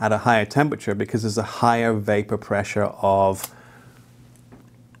at a higher temperature because there's a higher vapor pressure of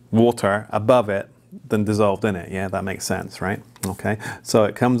water above it than dissolved in it. Yeah, that makes sense, right? Okay, so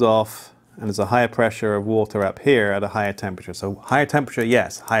it comes off and there's a higher pressure of water up here at a higher temperature. So higher temperature,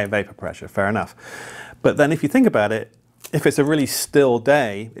 yes, higher vapor pressure, fair enough. But then if you think about it, if it's a really still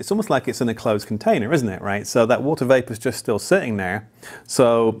day, it's almost like it's in a closed container, isn't it, right? So that water vapor is just still sitting there.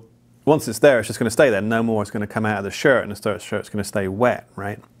 So once it's there, it's just going to stay there. No more is going to come out of the shirt, and the shirt's going to stay wet,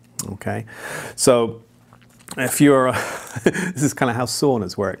 right? Okay. So if you're, this is kind of how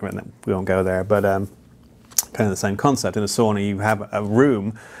saunas work. We won't go there, but kind of the same concept. In a sauna, you have a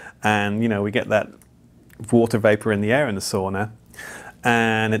room, and we get that water vapor in the air in the sauna.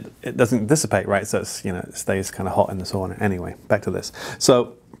 And it doesn't dissipate, right? So it's, it stays kind of hot in the sauna. Anyway, back to this.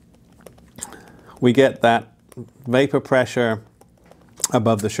 So we get that vapor pressure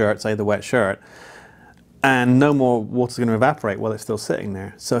above the shirt, say the wet shirt, and no more water's going to evaporate while it's still sitting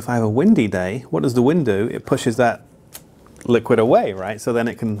there. So if I have a windy day, what does the wind do? It pushes that liquid away, right? So then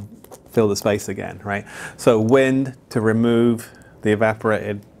it can fill the space again, right? So wind to remove the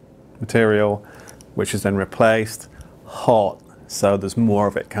evaporated material, which is then replaced, hot. So there's more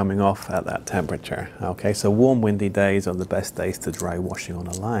of it coming off at that temperature. Okay, so warm, windy days are the best days to dry washing on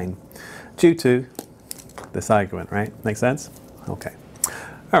a line due to this argument, right? Make sense? Okay.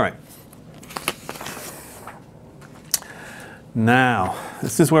 All right. Now,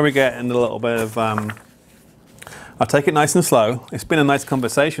 this is where we get into a little bit of, I'll take it nice and slow. It's been a nice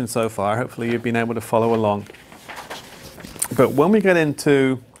conversation so far. Hopefully you've been able to follow along. But when we get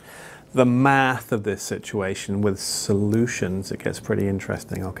into the math of this situation with solutions, it gets pretty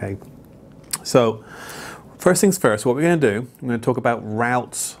interesting, okay? So, first things first, what we're going to do, I'm going to talk about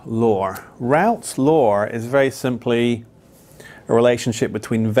Raoult's law. Raoult's law is very simply a relationship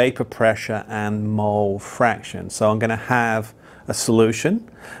between vapor pressure and mole fraction. So I'm going to have a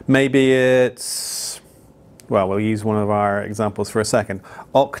solution. Maybe it's, well, we'll use one of our examples for a second.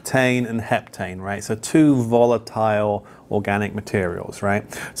 Octane and heptane, right? So two volatile organic materials, right?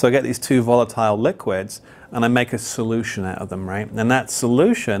 So I get these two volatile liquids and I make a solution out of them, right? And that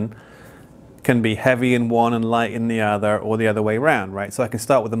solution can be heavy in one and light in the other, or the other way around, right? So I can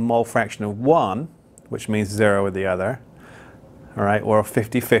start with a mole fraction of 1, which means 0 with the other, all right? Or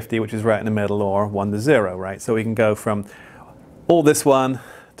 50-50, which is right in the middle, or 1 to 0, right? So we can go from all this one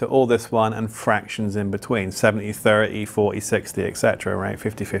to all this one and fractions in between, 70-30, 40-60, etc., right?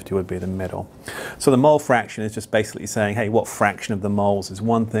 50-50 would be the middle. So the mole fraction is just basically saying, hey, what fraction of the moles is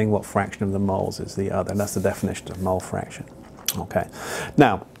one thing, what fraction of the moles is the other, and that's the definition of mole fraction. Okay.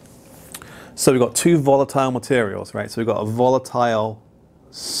 Now, so we've got two volatile materials, right? So we've got a volatile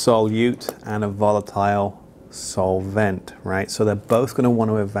solute and a volatile solvent, right? So they're both going to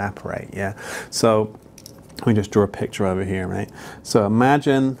want to evaporate, yeah? So let me just draw a picture over here, right? So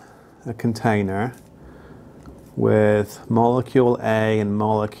imagine a container with molecule A and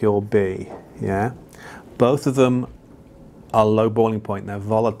molecule B, yeah? Both of them are low boiling point, they're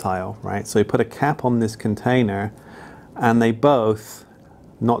volatile, right? So you put a cap on this container and they both,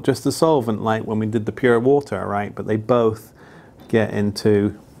 not just the solvent like when we did the pure water, right? But they both get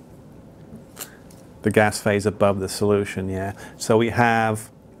into the gas phase above the solution, yeah? So we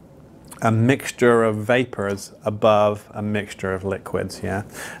have a mixture of vapors above a mixture of liquids, yeah?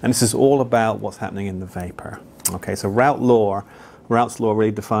 And this is all about what's happening in the vapor. Okay, so Raoult's law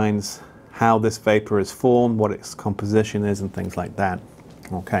really defines how this vapor is formed, what its composition is, and things like that.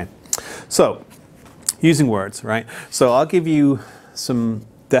 Okay, so using words, right? So I'll give you some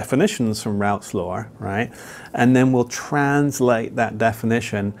definitions from Raoult's law, right? And then we'll translate that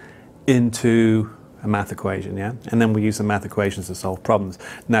definition into a math equation, yeah? And then we use the math equations to solve problems.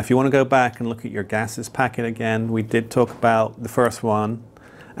 Now, if you want to go back and look at your gases packet again, we did talk about the first one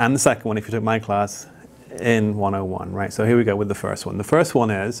and the second one if you took my class in 101, right? So here we go with the first one. The first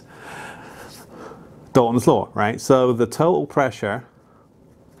one is Dalton's law, right? So the total pressure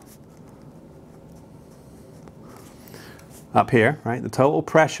up here, right? The total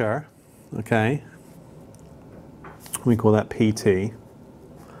pressure, okay, we call that PT,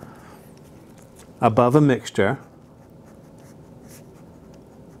 above a mixture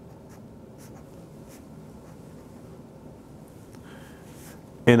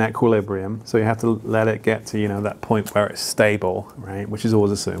in equilibrium. So you have to let it get to, you know, that point where it's stable, right? Which is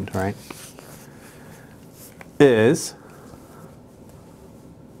always assumed, right? Is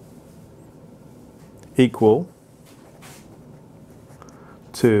equal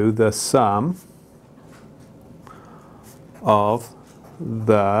to the sum of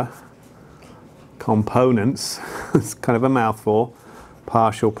the components, it's kind of a mouthful,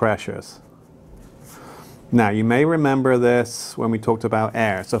 partial pressures. Now you may remember this when we talked about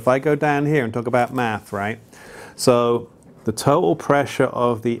air. So if I go down here and talk about math, right? So the total pressure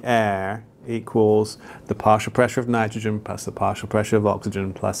of the air equals the partial pressure of nitrogen plus the partial pressure of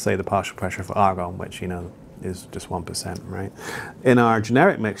oxygen plus, say, the partial pressure of argon, which, you know, is just 1%, right? In our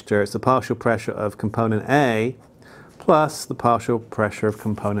generic mixture, it's the partial pressure of component A plus the partial pressure of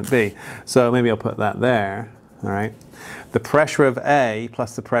component B. So maybe I'll put that there, all right? The pressure of A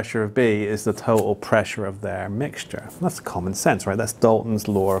plus the pressure of B is the total pressure of their mixture. That's common sense, right? That's Dalton's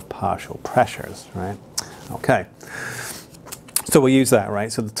law of partial pressures, right? Okay. So we'll use that,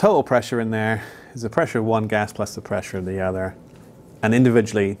 right? So the total pressure in there is the pressure of one gas plus the pressure of the other. And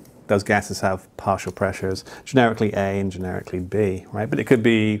individually, those gases have partial pressures, generically A and generically B, right? But it could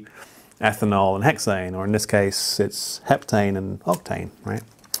be ethanol and hexane, or in this case, it's heptane and octane, right?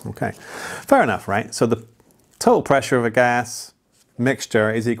 Okay, fair enough, right? So the total pressure of a gas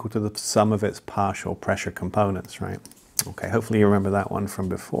mixture is equal to the sum of its partial pressure components, right? Okay, hopefully you remember that one from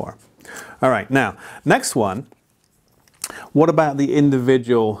before. All right, now, next one. What about the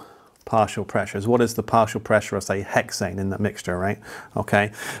individual partial pressures? What is the partial pressure of, say, hexane in that mixture, right?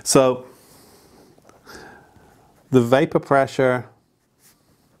 Okay, so the vapor pressure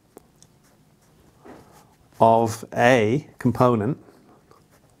of a component,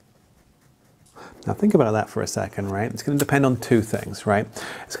 now think about that for a second, right? It's going to depend on two things, right?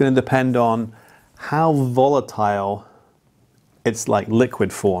 It's going to depend on how volatile its like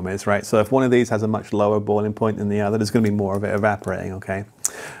liquid form is, right? So if one of these has a much lower boiling point than the other, there's going to be more of it evaporating, okay?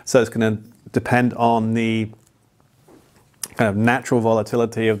 So it's going to depend on the kind of natural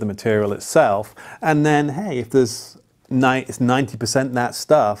volatility of the material itself. And then, hey, if there's it's 90% that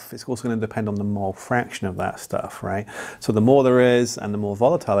stuff, it's also going to depend on the mole fraction of that stuff, right? So the more there is and the more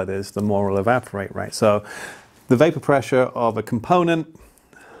volatile it is, the more it will evaporate, right? So the vapor pressure of a component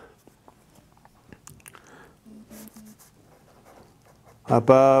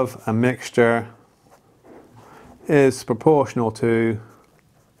above a mixture is proportional to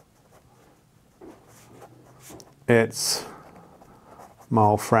its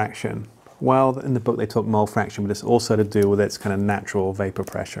mole fraction. Well, in the book they talk mole fraction, but it's also to do with its kind of natural vapor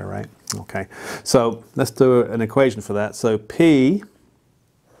pressure, right? Okay, so let's do an equation for that. So P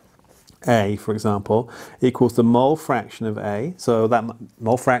A, for example, equals the mole fraction of A. So that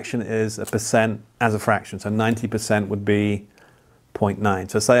mole fraction is a percent as a fraction. So 90% would be 0.9.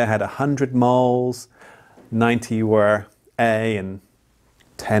 So say I had 100 moles, 90 were A and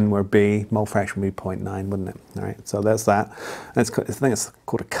 10 were B, mole fraction would be 0.9, wouldn't it? All right, so there's that. And I think it's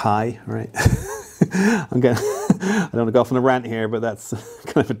called a chi, right? I don't want to go off on a rant here, but that's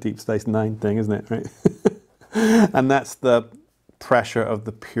kind of a Deep Space Nine thing, isn't it, right? And that's the pressure of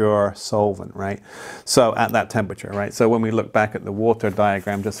the pure solvent, right? So at that temperature, right? So when we look back at the water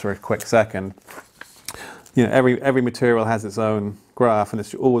diagram just for a quick second, you know, every material has its own graph, and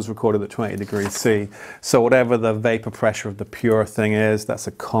it's always recorded at 20 degrees C. So whatever the vapor pressure of the pure thing is, that's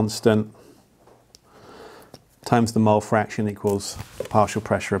a constant, times the mole fraction equals partial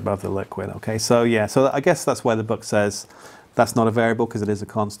pressure above the liquid, okay? So yeah, so I guess that's why the book says that's not a variable, because it is a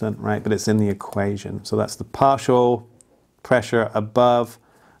constant, right? But it's in the equation. So that's the partial pressure above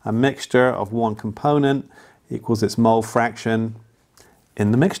a mixture of one component equals its mole fraction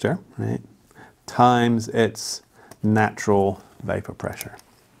in the mixture, right? Times its natural vapor pressure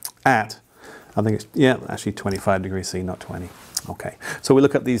at, I think it's, yeah, actually 25 degrees C, not 20. Okay, so we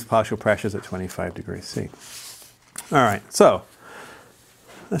look at these partial pressures at 25 degrees C. All right, so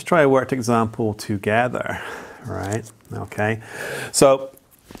let's try a worked example together, right? Okay, so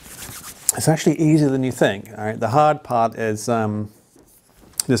it's actually easier than you think, all right? The hard part is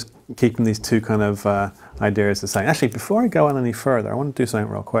just keeping these two kind of ideas the same. Actually, before I go on any further, I want to do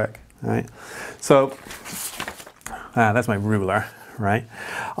something real quick. All right, so that's my ruler, right?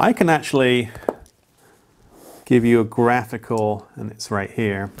 I can actually give you a graphical, and it's right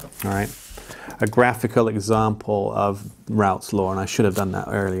here, all right? A graphical example of Raoult's law, and I should have done that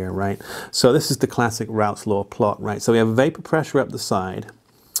earlier, right? So this is the classic Raoult's law plot, right? So we have vapor pressure up the side,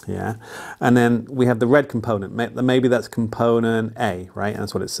 yeah, and then we have the red component. Maybe that's component A, right? And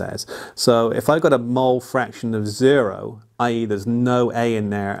that's what it says. So if I've got a mole fraction of 0, i.e. there's no A in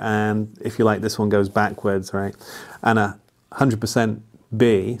there, and if you like, this one goes backwards, right? And 100%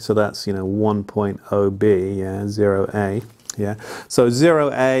 B, so that's, you know, 1.0 B, yeah, 0A, yeah. So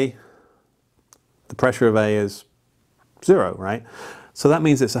 0A, the pressure of A is 0, right? So that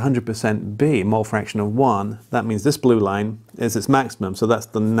means it's 100% B, mole fraction of 1. That means this blue line is its maximum, so that's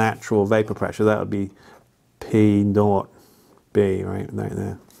the natural vapor pressure. That would be P naught B, right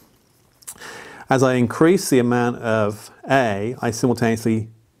there. As I increase the amount of A, I simultaneously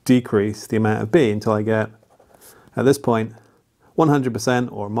decrease the amount of B until I get, at this point,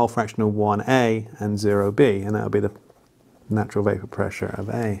 100% or mole fraction of 1A and 0B, and that would be the natural vapor pressure of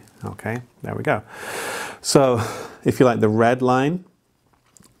A. Okay, there we go. So if you like, the red line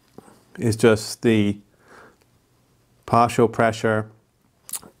is just the partial pressure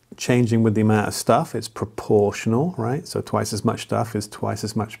changing with the amount of stuff. It's proportional, right? So twice as much stuff is twice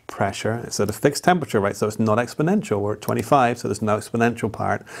as much pressure. It's at a fixed temperature, right? So it's not exponential. We're at 25, so there's no exponential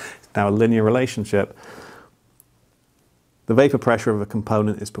part. It's now a linear relationship. The vapor pressure of a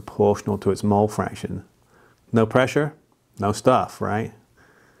component is proportional to its mole fraction. No pressure, no stuff, right?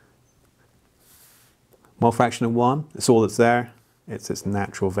 Mole fraction of 1, it's all that's there. It's its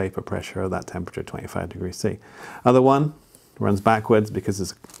natural vapor pressure of that temperature, 25 degrees C. Other one runs backwards because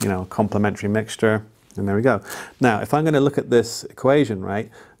it's, you know, a complementary mixture, and there we go. Now, if I'm going to look at this equation, right,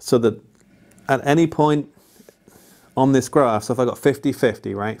 so that at any point on this graph, so if I got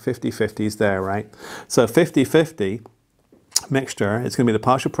 50-50, right, 50-50 is there, right? So 50-50 mixture, it's going to be the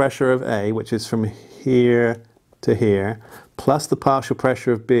partial pressure of A, which is from here to here, plus the partial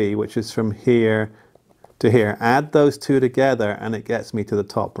pressure of B, which is from here to here. Add those two together and it gets me to the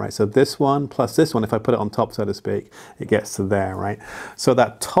top, right? So this one plus this one, if I put it on top, so to speak, it gets to there, right? So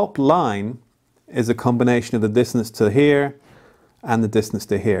that top line is a combination of the distance to here and the distance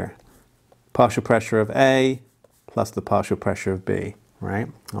to here. Partial pressure of A plus the partial pressure of B, right?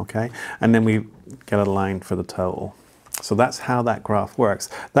 Okay, and then we get a line for the total. So that's how that graph works.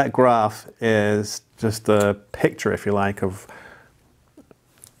 That graph is just a picture, if you like, of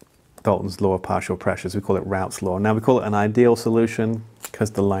Dalton's law of partial pressures. We call it Raoult's law. Now we call it an ideal solution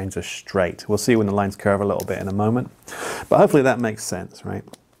because the lines are straight. We'll see when the lines curve a little bit in a moment. But hopefully that makes sense, right?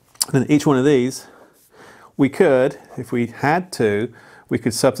 And then each one of these, we could, if we had to, we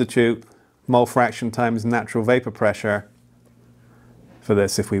could substitute mole fraction times natural vapor pressure for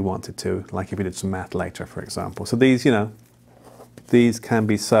this if we wanted to, like if we did some math later, for example. So these, you know, these can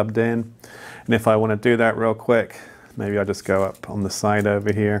be subbed in. And if I want to do that real quick, maybe I'll just go up on the side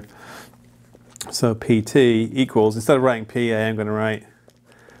over here. So PT equals, instead of writing PA, I'm going to write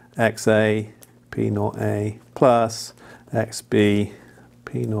XA P naught A plus XB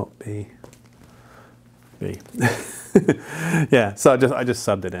P naught B. B. Yeah, so I just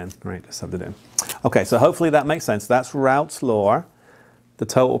subbed it in, right? Just subbed it in. Okay, so hopefully that makes sense. That's Raoult's law. The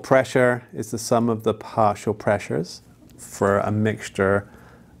total pressure is the sum of the partial pressures for a mixture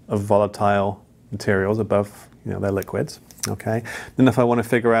of volatile materials above, you know, their liquids. Okay. Then if I want to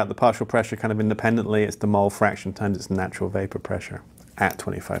figure out the partial pressure kind of independently, it's the mole fraction times its natural vapor pressure at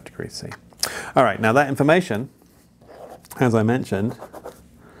 25 degrees C. All right. Now that information, as I mentioned,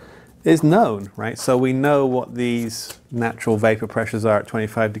 is known, right? So we know what these natural vapor pressures are at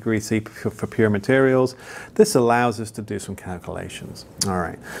 25 degrees C for pure materials. This allows us to do some calculations. All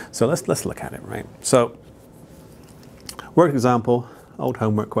right. So let's look at it, right? So work example, old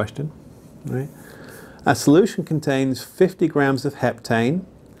homework question, right? A solution contains 50 grams of heptane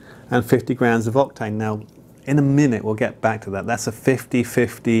and 50 grams of octane. Now, in a minute, we'll get back to that. That's a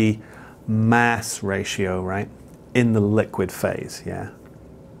 50-50 mass ratio, right? In the liquid phase, yeah.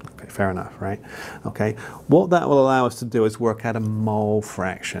 Okay, fair enough, right? Okay, what that will allow us to do is work out a mole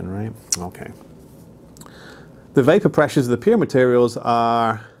fraction, right? Okay. The vapor pressures of the pure materials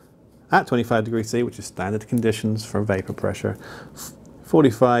are at 25 degrees C, which is standard conditions for vapor pressure,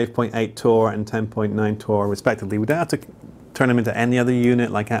 45.8 torr and 10.9 torr respectively. We don't have to turn them into any other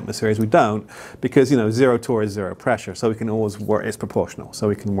unit like atmospheres. We don't, because, you know, 0 torr is 0 pressure, so we can always work, it's proportional, so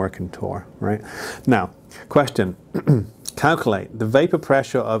we can work in torr, right? Now, question, calculate the vapor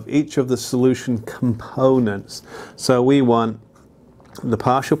pressure of each of the solution components. So we want the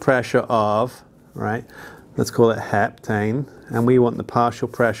partial pressure of, right, let's call it heptane, and we want the partial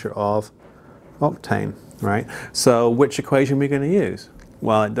pressure of octane. right? So which equation are we going to use?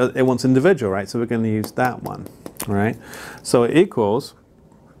 Well, it wants individual, right? So we're going to use that one, right? So it equals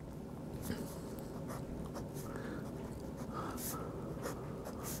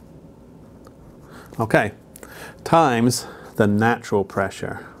okay, times the natural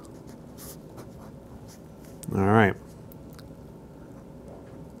pressure. All right.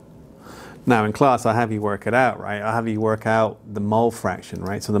 Now in class I have you work it out, right? I have you work out the mole fraction,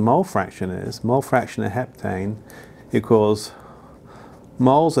 right? So the mole fraction is mole fraction of heptane equals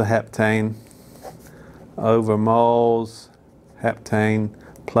moles of heptane over moles heptane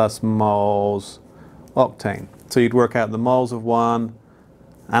plus moles octane. So you'd work out the moles of one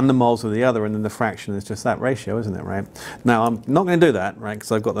and the moles of the other, and then the fraction is just that ratio, isn't it, right? Now I'm not going to do that, right,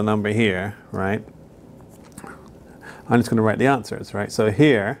 because I've got the number here, right? I'm just going to write the answers, right? So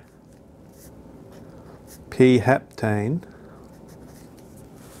here, P heptane,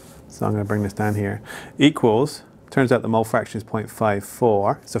 so I'm going to bring this down here, equals, turns out the mole fraction is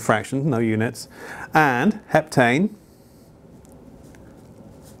 0.54, it's a fraction, no units, and heptane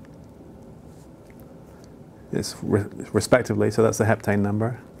is respectively, so that's the heptane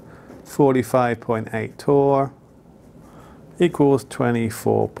number, 45.8 torr equals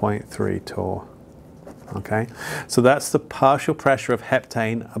 24.3 torr. Okay, so that's the partial pressure of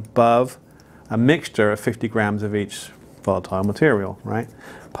heptane above a mixture of 50 grams of each volatile material, right?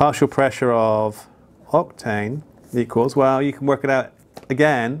 Partial pressure of octane equals, well, you can work it out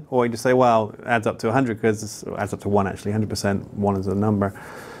again, or you just say, well, it adds up to 100 because it adds up to 1 actually, 100%, 1 is a number.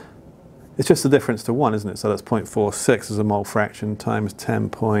 It's just the difference to 1, isn't it? So that's 0.46 as a mole fraction times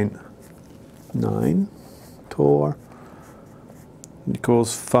 10.9 torr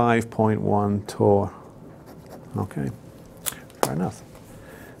equals 5.1 torr. Okay, fair enough.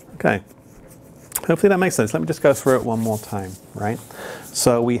 Okay, hopefully that makes sense. Let me just go through it one more time, right?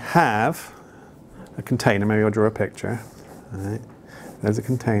 So we have a container, maybe I'll draw a picture. All right, there's a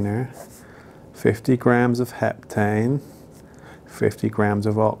container, 50 grams of heptane, 50 grams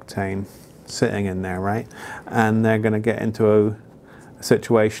of octane sitting in there, right? And they're going to get into a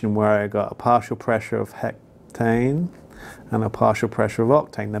situation where I got a partial pressure of heptane and a partial pressure of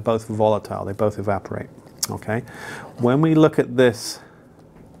octane. They're both volatile, they both evaporate. Okay, when we look at this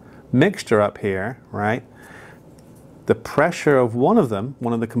mixture up here, right, the pressure of one of them,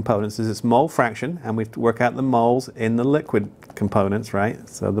 one of the components, is its mole fraction, and we work out the moles in the liquid components, right?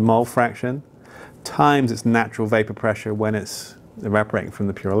 So the mole fraction times its natural vapor pressure when it's evaporating from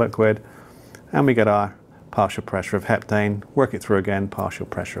the pure liquid, and we get our partial pressure of heptane. Work it through again, partial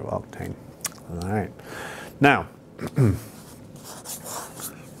pressure of octane. All right, now.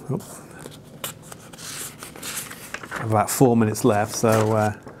 About 4 minutes left,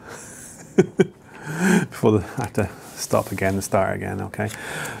 so before I have to stop again and start again, okay?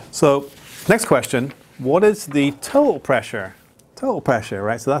 So, next question, what is the total pressure? Total pressure,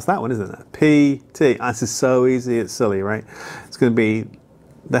 right? So that's that one, isn't it? PT. This is so easy, it's silly, right? It's going to be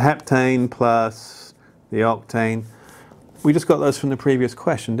the heptane plus the octane. We just got those from the previous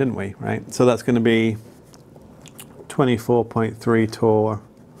question, didn't we, right? So that's going to be 24.3 torr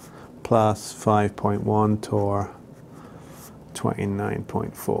plus 5.1 torr,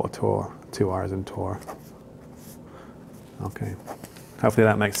 29.4 torr, 2 R's in torr. Okay, hopefully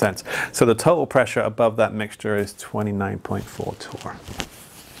that makes sense. So the total pressure above that mixture is 29.4 torr.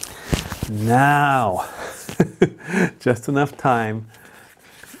 Now, just enough time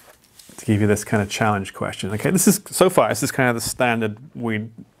to give you this kind of challenge question. Okay, this is, so far, this is kind of the standard we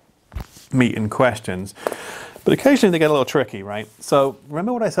meet in questions. But occasionally they get a little tricky, right? So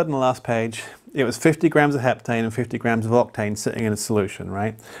remember what I said on the last page? It was 50 grams of heptane and 50 grams of octane sitting in a solution,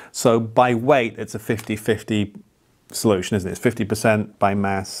 right? So by weight, it's a 50-50 solution, isn't it? It's 50% by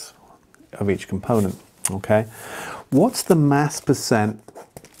mass of each component, okay? What's the mass percent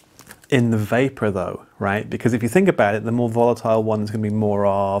in the vapor though, right? Because if you think about it, the more volatile one's gonna be more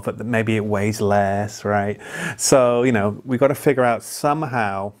of, but maybe it weighs less, right? So, you know, we've got to figure out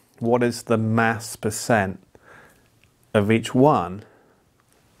somehow what is the mass percent of each one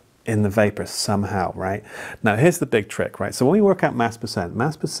in the vapor somehow, right? Now here's the big trick, right? So when we work out mass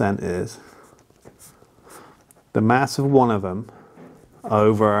percent is the mass of one of them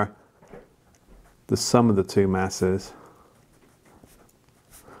over the sum of the two masses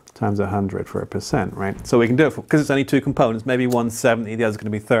times 100 for a percent, right? So we can do it, because it's only two components, maybe one's 70, the other's going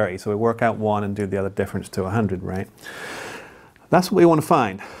to be 30, so we work out one and do the other difference to 100, right? That's what we want to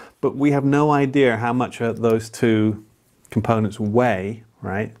find, but we have no idea how much those two components weigh,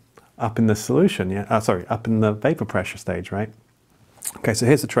 right, up in the solution, yeah? Up in the vapor pressure stage, right? Okay, so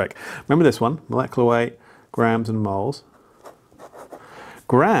here's the trick. Remember this one, molecular weight, grams and moles.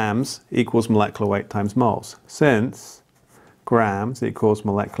 grams equals molecular weight times moles. Since grams equals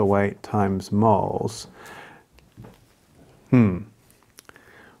molecular weight times moles,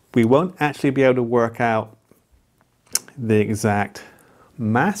 we won't actually be able to work out the exact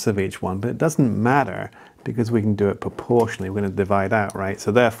mass of each one, but it doesn't matter because we can do it proportionally. We're going to divide out, right?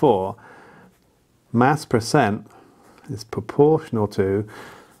 So therefore, mass percent is proportional to,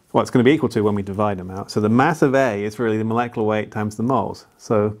 well, it's going to be equal to when we divide them out. So the mass of A is really the molecular weight times the moles.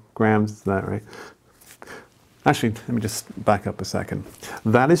 So grams is that, right? Actually, let me just back up a second.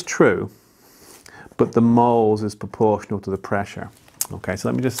 That is true, but the moles is proportional to the pressure. Okay, so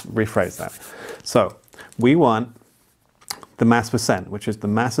let me just rephrase that. So we want the mass percent, which is the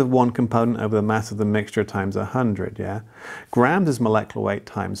mass of one component over the mass of the mixture times 100, yeah? Grams is molecular weight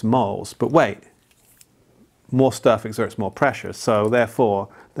times moles, but wait, more stuff exerts more pressure, so therefore,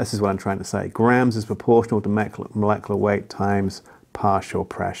 this is what I'm trying to say. Grams is proportional to molecular weight times partial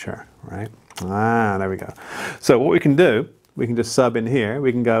pressure, right? Ah, there we go. So what we can do, we can just sub in here.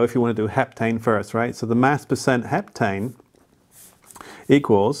 We can go, if you want to do heptane first, right? So the mass percent heptane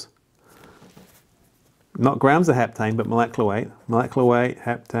equals, not grams of heptane, but molecular weight. Molecular weight,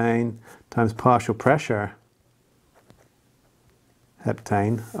 heptane, times partial pressure,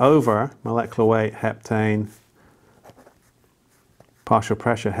 heptane, over molecular weight, heptane, partial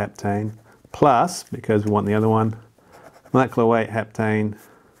pressure, heptane, plus, because we want the other one, molecular weight, heptane,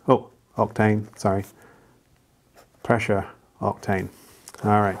 octane, sorry, pressure, octane.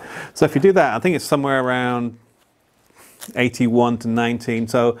 All right, so if you do that, I think it's somewhere around 81 to 19,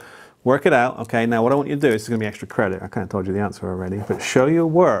 so work it out. Okay, now what I want you to do, is going to be extra credit, I kind of told you the answer already, but show your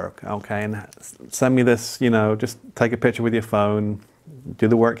work, okay, and send me this, you know, just take a picture with your phone, do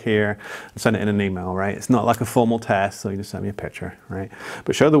the work here, and send it in an email, right? It's not like a formal test, so you just send me a picture, right?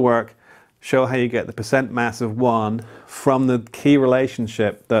 But show the work, show how you get the percent mass of one from the key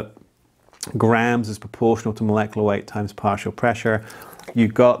relationship that grams is proportional to molecular weight times partial pressure. You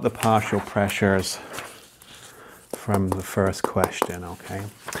got the partial pressures from the first question, okay?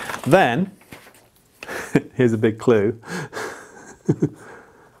 Then, here's a big clue.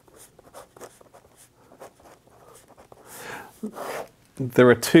 There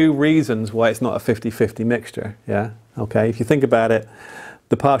are two reasons why it's not a 50-50 mixture, yeah? Okay, if you think about it,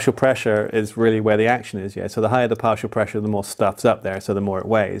 the partial pressure is really where the action is, yeah? So the higher the partial pressure, the more stuff's up there, so the more it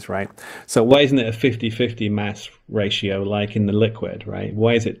weighs, right? So why isn't it a 50-50 mass ratio like in the liquid, right?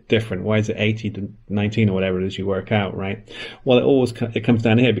 Why is it different? Why is it 80 to 19 or whatever it is you work out, right? Well, it comes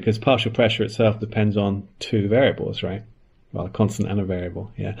down here because partial pressure itself depends on two variables, right? Well, a constant and a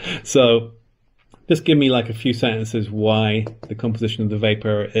variable, yeah? So just give me like a few sentences why the composition of the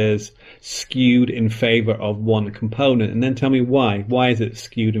vapor is skewed in favor of one component, and then tell me why. Why is it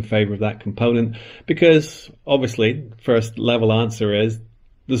skewed in favor of that component? Because obviously, first level answer is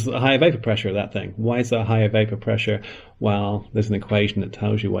there's a higher vapor pressure of that thing. Why is there a higher vapor pressure? Well, there's an equation that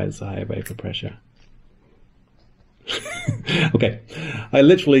tells you why there's a higher vapor pressure. Okay, I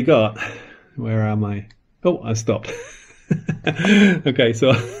literally got, where am I? Oh, I stopped. Okay,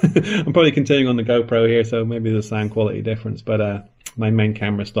 so I'm probably continuing on the GoPro here, so maybe there's a sound quality difference, but my main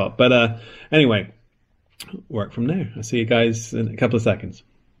camera stopped. But anyway, work from there. I'll see you guys in a couple of seconds.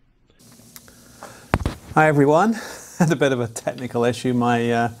 Hi everyone, had a bit of a technical issue.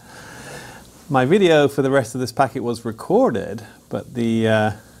 My video for the rest of this packet was recorded, but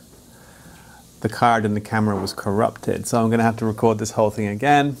the card in the camera was corrupted, so I'm going to have to record this whole thing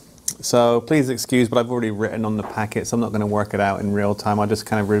again. So please excuse, but I've already written on the packet, so I'm not going to work it out in real time. I'll just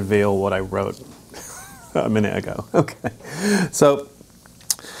kind of reveal what I wrote a minute ago. Okay, so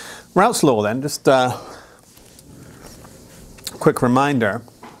Raoult's law then, just a quick reminder.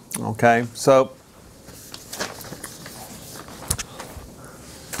 Okay, so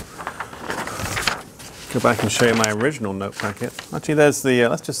go back and show you my original note packet. Actually, there's the,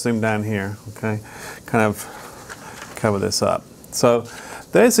 let's just zoom down here, okay, kind of cover this up. So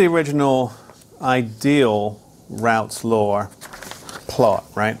there's the original ideal Raoult's law plot,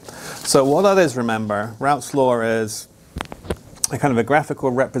 right? So what that is, remember, Raoult's law is a kind of a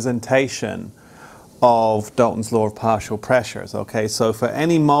graphical representation of Dalton's law of partial pressures, okay? So for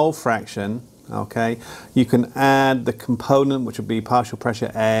any mole fraction, okay, you can add the component, which would be partial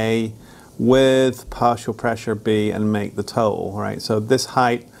pressure A, with partial pressure B and make the total, right? So this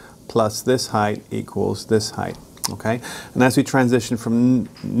height plus this height equals this height. Okay, and as we transition from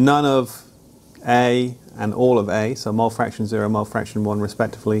none of A and all of A, so mole fraction 0, mole fraction 1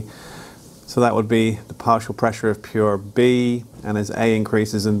 respectively, so that would be the partial pressure of pure B, and as A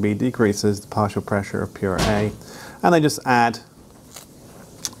increases and B decreases, the partial pressure of pure A, and they just add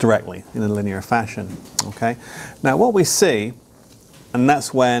directly in a linear fashion. Okay, now what we see And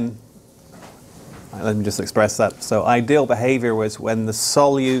that's when, let me just express that. So ideal behavior was when the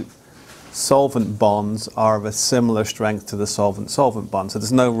solute-solvent bonds are of a similar strength to the solvent-solvent bond. So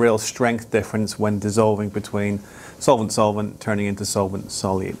there's no real strength difference when dissolving between solvent-solvent turning into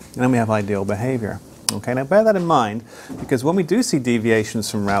solvent-solute. And then we have ideal behavior. Okay, now bear that in mind, because when we do see deviations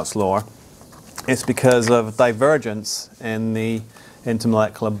from Raoult's law, it's because of divergence in the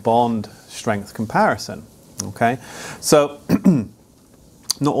intermolecular bond strength comparison. Okay, so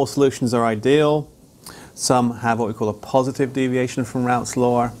not all solutions are ideal. Some have what we call a positive deviation from Raoult's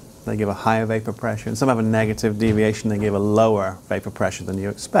law. They give a higher vapor pressure, and some have a negative deviation. They give a lower vapor pressure than you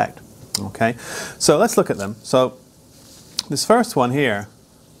expect. Okay, so let's look at them. So this first one here,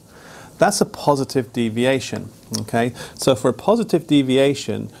 that's a positive deviation. Okay, so for a positive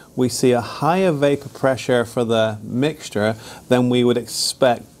deviation, we see a higher vapor pressure for the mixture than we would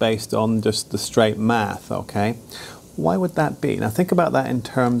expect based on just the straight math. Okay, why would that be? Now think about that in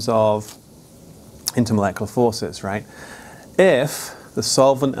terms of intermolecular forces, right? If the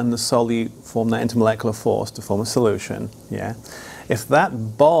solvent and the solute form that intermolecular force to form a solution, yeah, if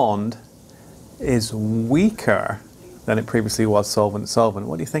that bond is weaker than it previously was solvent-solvent,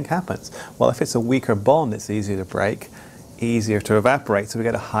 what do you think happens? Well, if it's a weaker bond, it's easier to break, easier to evaporate, so we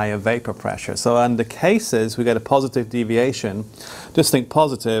get a higher vapor pressure. So under cases, we get a positive deviation. Just think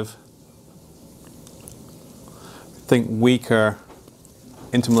positive, think weaker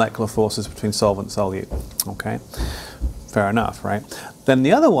intermolecular forces between solvent-solute. Okay, fair enough, right? Then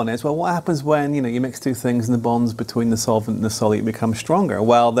the other one is, well, what happens when you mix two things and the bonds between the solvent and the solute become stronger?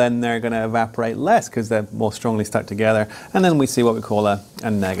 Well, then they're going to evaporate less because they're more strongly stuck together, and then we see what we call a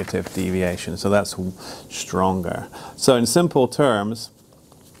negative deviation. So that's stronger. So in simple terms,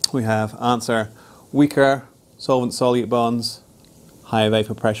 we have answer: weaker solvent-solute bonds, higher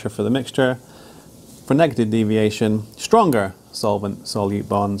vapor pressure for the mixture. For negative deviation, stronger solvent-solute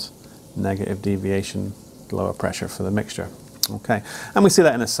bonds, negative deviation, lower pressure for the mixture. Okay, and we see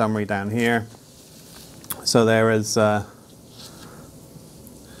that in a summary down here. So there is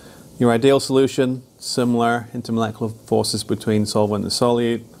your ideal solution, similar intermolecular forces between solvent and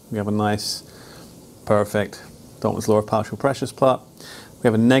solute. We have a nice, perfect Dalton's law of partial pressures plot. We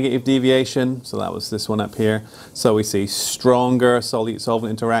have a negative deviation, so that was this one up here. So we see stronger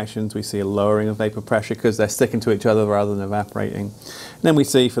solute-solvent interactions. We see a lowering of vapor pressure because they're sticking to each other rather than evaporating. And then we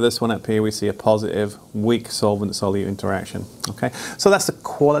see, for this one up here, we see a positive, weak solvent-solute interaction. Okay, so that's the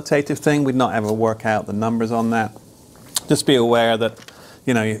qualitative thing. We'd not ever work out the numbers on that. Just be aware that,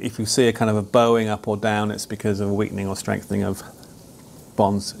 if you see a kind of a bowing up or down, it's because of a weakening or strengthening of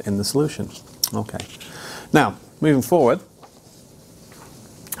bonds in the solution. Okay, now, moving forward.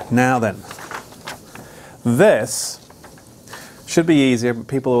 Now then, this should be easier, but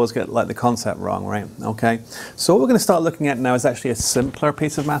people always get the concept wrong, right? Okay, so what we're going to start looking at now is actually a simpler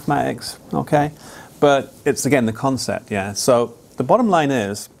piece of mathematics, okay? But it's, again, the concept, yeah? So the bottom line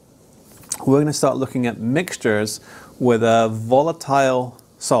is, we're going to start looking at mixtures with a volatile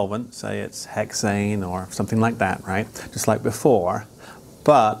solvent, say it's hexane or something like that, right? Just like before.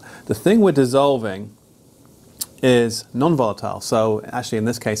 But the thing we're dissolving is non-volatile. So actually in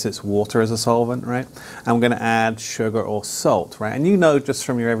this case it's water as a solvent, right? And we're going to add sugar or salt, right? And you know just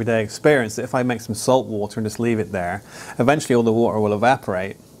from your everyday experience that if I make some salt water and just leave it there, eventually all the water will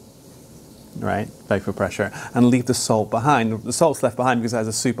evaporate, right? Vapor pressure, and leave the salt behind. The salt's left behind because it has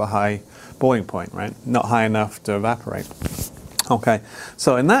a super high boiling point, right? Not high enough to evaporate. Okay,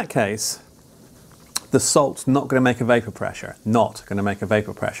 so in that case, the salt's not going to make a vapor pressure. Not going to make a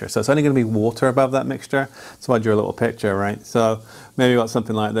vapor pressure. So it's only going to be water above that mixture. So I drew a little picture, right? So maybe got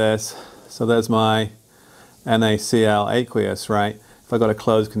something like this. So there's my NaCl aqueous, right? If I got a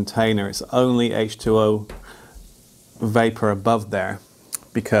closed container, it's only H2O vapor above there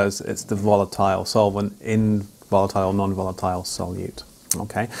because it's the volatile solvent in volatile, non-volatile solute.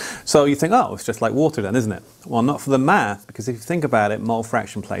 Okay, so you think, oh, it's just like water then, isn't it? Well, not for the math, because if you think about it, mole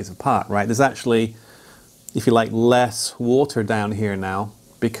fraction plays a part, right? There's actually, if you like, less water down here now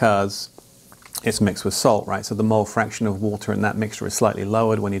because it's mixed with salt, right? So the mole fraction of water in that mixture is slightly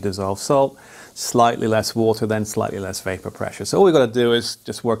lowered when you dissolve salt, slightly less water, then slightly less vapor pressure. So all we've got to do is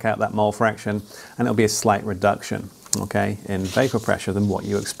just work out that mole fraction, and it'll be a slight reduction, okay, in vapor pressure than what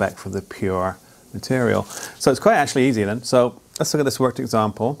you expect for the pure material. So it's quite actually easy then. So let's look at this worked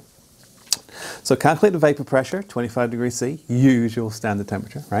example. So calculate the vapor pressure, 25 degrees C, usual standard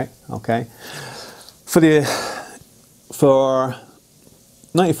temperature, right? Okay. For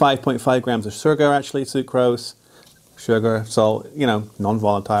 95.5 grams of sugar, actually, sucrose, sugar, salt,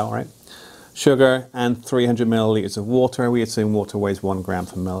 non-volatile, right? Sugar and 300 milliliters of water. We assume water weighs 1 gram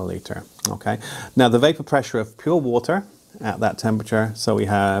per milliliter, okay? Now, the vapor pressure of pure water at that temperature. So we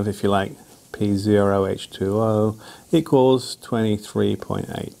have, if you like, P0H2O equals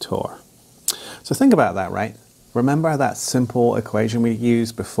 23.8 torr. So think about that, right? Remember that simple equation we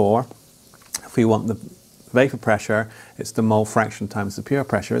used before? If we want the vapor pressure, it's the mole fraction times the pure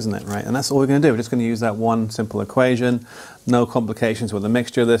pressure, isn't it, right? And that's all we're going to do. We're just going to use that one simple equation. No complications with the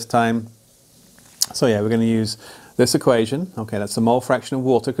mixture this time. So yeah, we're going to use this equation. Okay, that's the mole fraction of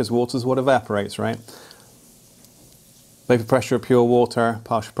water, because water is what evaporates, right? Vapor pressure of pure water,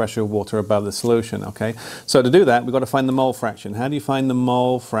 partial pressure of water above the solution, okay? So to do that, we've got to find the mole fraction. How do you find the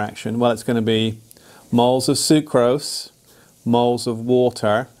mole fraction? Well, it's going to be moles of sucrose, moles of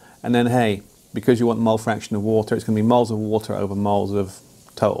water, and then, hey, because you want mole fraction of water, it's going to be moles of water over moles of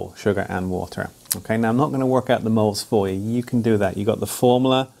total sugar and water. Okay, now I'm not going to work out the moles for you. You can do that. You got the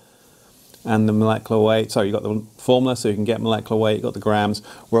formula and the molecular weight. Sorry, you got the formula so you can get molecular weight. You got the grams.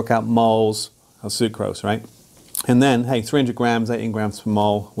 Work out moles of sucrose, right? And then, hey, 300 grams, 18 grams per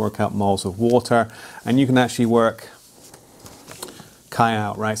mole. Work out moles of water, and you can actually work chi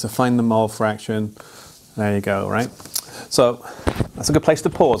out, right? So find the mole fraction. There you go, right? So that's a good place to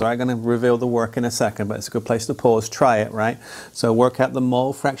pause, right? I'm going to reveal the work in a second, but it's a good place to pause. Try it, right? So work out the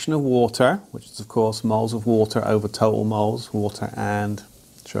mole fraction of water, which is, of course, moles of water over total moles, water and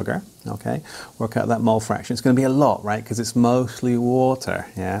sugar, okay? Work out that mole fraction. It's going to be a lot, right? Because it's mostly water,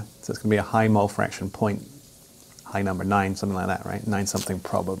 yeah? So it's going to be a high mole fraction, high number, 9, something like that, right? 9 something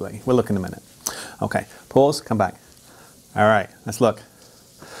probably. We'll look in a minute. Okay, pause, come back. All right, let's look.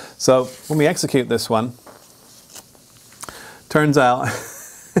 So when we execute this one, turns out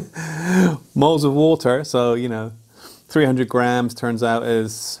moles of water, so, you know, 300 grams turns out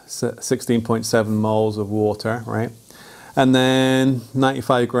is 16.7 moles of water, right? And then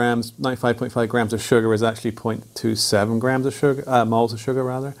 95.5 grams of sugar is actually 0.27 grams of sugar, moles of sugar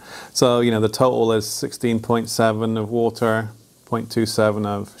rather. So, you know, the total is 16.7 of water, 0.27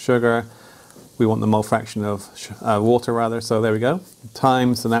 of sugar. We want the mole fraction of water rather, so there we go.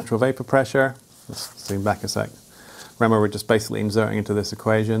 Times the natural vapor pressure. Let's zoom back a sec. Remember, we're just basically inserting into this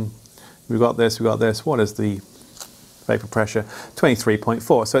equation. We've got this, we've got this. What is the vapor pressure?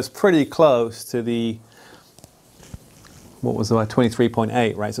 23.4. So it's pretty close to the, what was the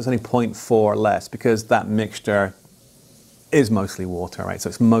 23.8, right? So it's only 0.4 less, because that mixture is mostly water, right? So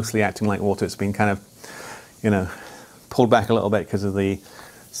it's mostly acting like water. It's been kind of, you know, pulled back a little bit because of the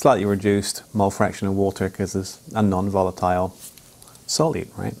slightly reduced mole fraction of water, because it's a non-volatile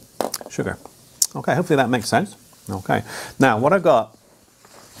solute, right? Sugar. Okay, hopefully that makes sense. Okay, now what I've got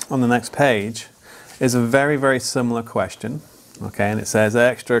on the next page is a very, very similar question. Okay, and it says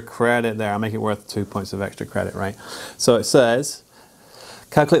extra credit there. I'll make it worth 2 points of extra credit, right? So it says,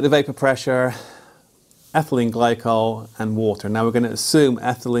 calculate the vapor pressure, ethylene glycol, and water. Now we're going to assume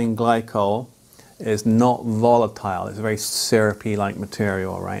ethylene glycol is not volatile. It's a very syrupy-like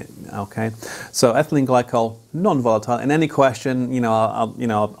material, right? Okay, so ethylene glycol, non-volatile. In any question, you know,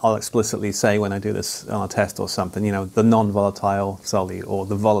 I'll explicitly say when I do this on a test or something, you know, the non-volatile solute or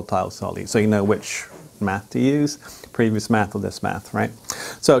the volatile solute, so you know which math to use, previous math or this math, right?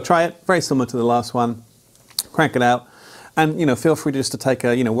 So try it, very similar to the last one. Crank it out. And, you know, feel free just to take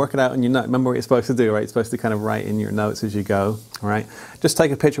a, you know, work it out in your note. Remember what you're supposed to do, right? You're supposed to kind of write in your notes as you go, all right? Just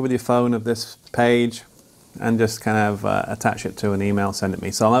take a picture with your phone of this page and just kind of attach it to an email, send it me.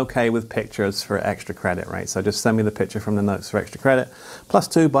 So I'm okay with pictures for extra credit, right? So just send me the picture from the notes for extra credit,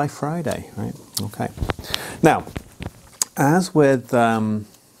 +2 by Friday, right? Okay. Now, as with our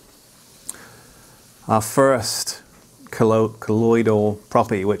first colloidal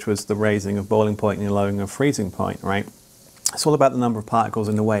property, which was the raising of boiling point and the lowering of freezing point, right? It's all about the number of particles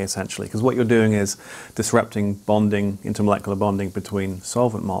in the way, essentially, because what you're doing is disrupting bonding, intermolecular bonding between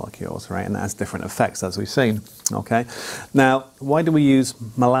solvent molecules, right? And that has different effects, as we've seen, okay? Now, why do we use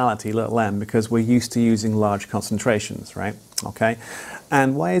molality, little m? Because we're used to using large concentrations, right? Okay?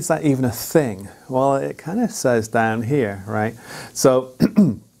 And why is that even a thing? Well, it kind of says down here, right? So,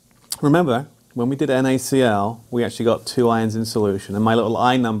 remember, when we did NaCl, we actually got 2 ions in solution, and my little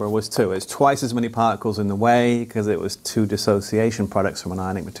I number was 2. It's twice as many particles in the way because it was 2 dissociation products from an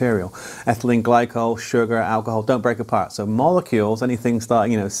ionic material. Ethylene glycol, sugar, alcohol don't break apart. So molecules, anything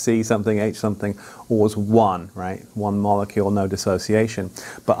starting, you know, C something, H something, always 1, right? 1 molecule, no dissociation.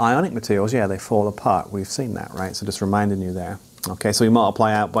 But ionic materials, yeah, they fall apart. We've seen that, right? So just reminding you there. Okay, so we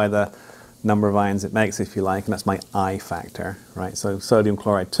multiply out by the number of ions it makes, if you like, and that's my I factor, right? So sodium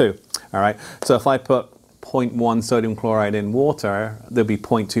chloride 2. All right, so if I put 0.1 sodium chloride in water, there'll be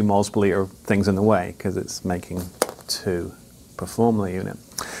 0.2 moles per liter of things in the way because it's making 2 per formula unit.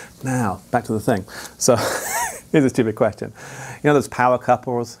 Now, back to the thing. So, here's a stupid question. You know those power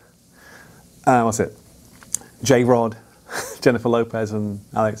couples? What's it? J-rod, Jennifer Lopez and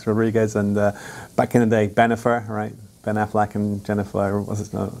Alex Rodriguez, and back in the day, Bennifer, right? Ben Affleck and Jennifer,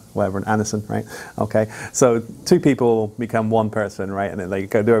 whatever, and Aniston, right? Okay, so two people become one person, right? And then they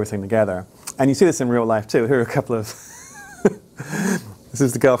go do everything together. And you see this in real life too. Here are a couple of, this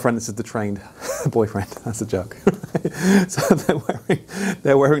is the girlfriend, this is the trained boyfriend. That's a joke. So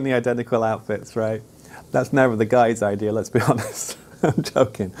they're wearing the identical outfits, right? That's never the guy's idea, let's be honest. I'm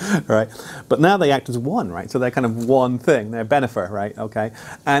joking, right? But now they act as one, right? So they're kind of one thing. They're Bennifer, right? Okay.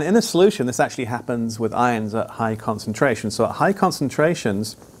 And in a solution, this actually happens with ions at high concentrations. So at high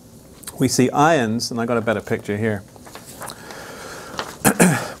concentrations, we see ions, and I got a better picture here.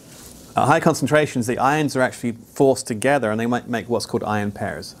 At high concentrations, the ions are actually forced together, and they might make what's called ion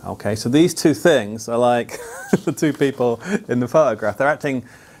pairs. Okay. So these two things are like the two people in the photograph.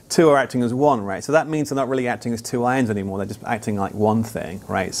 Two are acting as one, right? So that means they're not really acting as two ions anymore. They're just acting like one thing,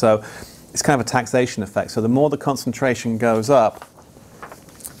 right? So it's kind of a taxation effect. So the more the concentration goes up,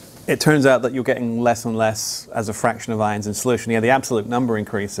 it turns out that you're getting less and less as a fraction of ions in solution. Yeah, the absolute number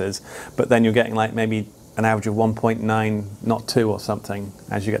increases, but then you're getting like maybe an average of 1.9, not 2 or something,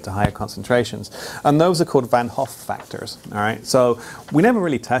 as you get to higher concentrations. And those are called Van Hoff factors, all right? So we never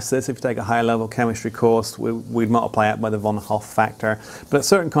really test this. If you take a higher level chemistry course, we'd multiply it by the Van Hoff factor. But at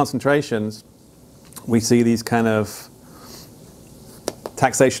certain concentrations, we see these kind of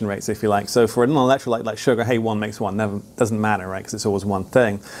taxation rates, if you like. So for an electrolyte like sugar, hey, 1 makes 1, never, doesn't matter, right? Because it's always one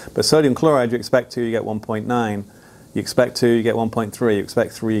thing. But sodium chloride, you expect 2, you get 1.9. You expect 2, you get 1.3, you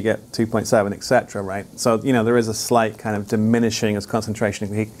expect 3, you get 2.7, etc., right? So, you know, there is a slight kind of diminishing as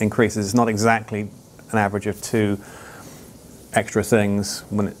concentration increases. It's not exactly an average of 2 extra things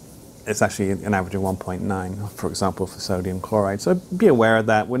when it's actually an average of 1.9, for example, for sodium chloride. So be aware of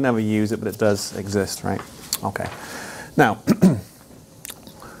that. We'll never use it, but it does exist, right? Okay. Now,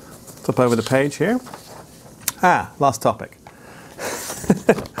 flip over the page here. Last topic.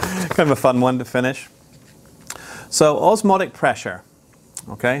 Kind of a fun one to finish. So osmotic pressure,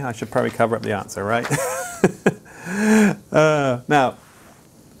 okay, I should probably cover up the answer, right? Now,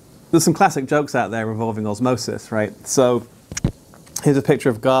 there's some classic jokes out there involving osmosis, right? So here's a picture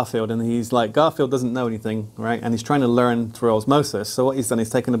of Garfield, and he's like, Garfield doesn't know anything, right? And he's trying to learn through osmosis. So what he's done is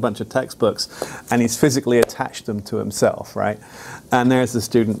taken a bunch of textbooks and he's physically attached them to himself, right? And there's the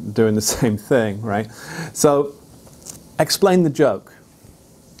student doing the same thing, right? So explain the joke.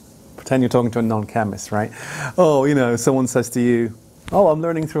 Pretend you're talking to a non-chemist, right? Oh, you know, someone says to you, oh, I'm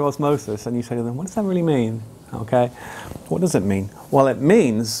learning through osmosis. And you say to them, what does that really mean? Okay, what does it mean? Well, it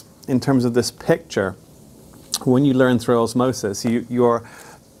means, in terms of this picture, when you learn through osmosis, you're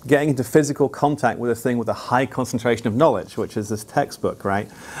getting into physical contact with a thing with a high concentration of knowledge, which is this textbook, right?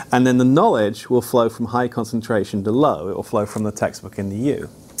 And then the knowledge will flow from high concentration to low. It will flow from the textbook into you.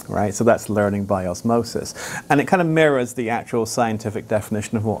 Right, so that's learning by osmosis. And it kind of mirrors the actual scientific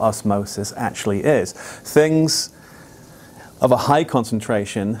definition of what osmosis actually is. Things of a high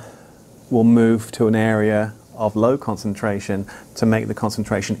concentration will move to an area of low concentration to make the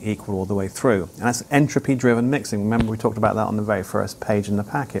concentration equal all the way through. And that's entropy-driven mixing. Remember, we talked about that on the very first page in the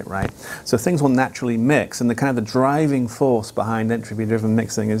packet, right? So things will naturally mix, and the kind of the driving force behind entropy-driven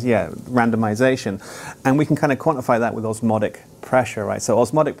mixing is, randomization. And we can kind of quantify that with osmotic pressure, right? So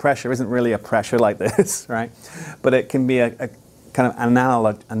osmotic pressure isn't really a pressure like this, right? But it can be a kind of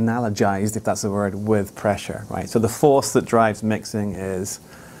analogized, if that's the word, with pressure, right? So the force that drives mixing is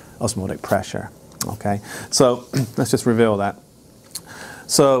osmotic pressure. Okay, so let's just reveal that.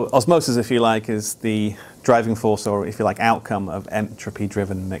 So osmosis, if you like, is the driving force, or if you like, outcome of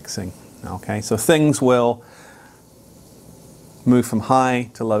entropy-driven mixing. Okay, so things will move from high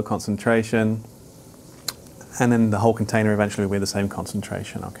to low concentration, and then the whole container eventually will be the same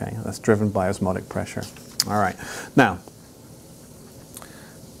concentration. Okay, that's driven by osmotic pressure. All right, now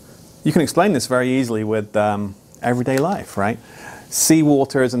you can explain this very easily with everyday life, right?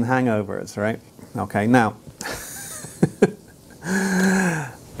 Seawaters and hangovers, right? Okay, now,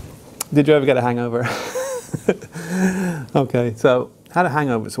 did you ever get a hangover? Okay, so how do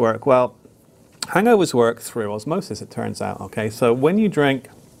hangovers work? Well, hangovers work through osmosis, it turns out, okay? So when you drink,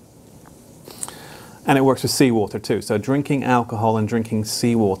 and it works with seawater too, so drinking alcohol and drinking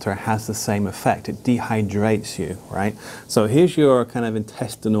seawater has the same effect. It dehydrates you, right? So here's your kind of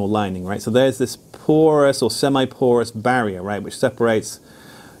intestinal lining, right? So there's this porous or semi-porous barrier, right, which separates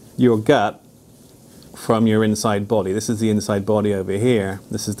your gut from your inside body. This is the inside body over here.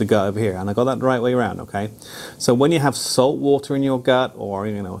 This is the gut over here. And I got that the right way around, okay? So when you have salt water in your gut, or,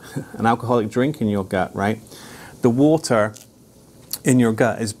 you know, an alcoholic drink in your gut, right? The water in your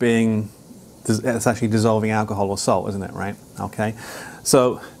gut is it's actually dissolving alcohol or salt, isn't it, right? Okay?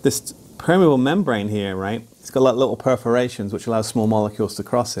 So this permeable membrane here, right? It's got like little perforations which allow small molecules to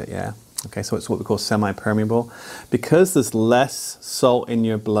cross it, yeah? Okay, so it's what we call semi-permeable. Because there's less salt in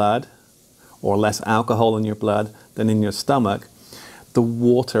your blood, or less alcohol in your blood than in your stomach, the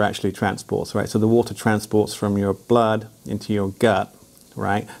water actually transports, right? So the water transports from your blood into your gut,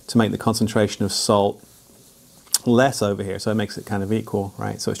 right? To make the concentration of salt less over here, so it makes it kind of equal,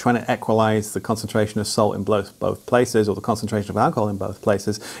 right? So it's trying to equalize the concentration of salt in both places, or the concentration of alcohol in both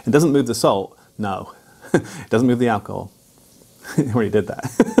places. It doesn't move the salt, no. It doesn't move the alcohol. It already did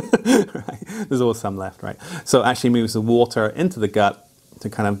that. Right? There's always some left, right? So it actually moves the water into the gut to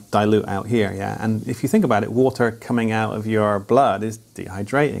kind of dilute out here, yeah? And if you think about it, water coming out of your blood is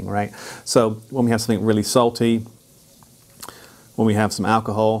dehydrating, right? So when we have something really salty, when we have some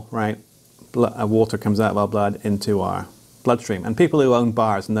alcohol, right, water comes out of our blood into our bloodstream. And people who own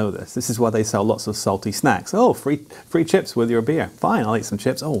bars know this. This is why they sell lots of salty snacks. Oh, free chips with your beer. Fine, I'll eat some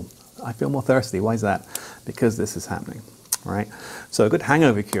chips. Oh, I feel more thirsty. Why is that? Because this is happening, right? So a good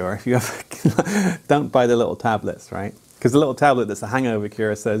hangover cure, if you ever, don't buy the little tablets, right? Because the little tablet that's a hangover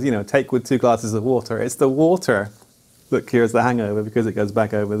cure says, you know, take with 2 glasses of water. It's the water that cures the hangover because it goes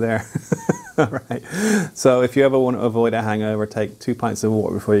back over there. Right? So if you ever want to avoid a hangover, take 2 pints of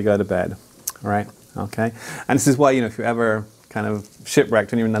water before you go to bed. Right? Okay? And this is why, you know, if you're ever kind of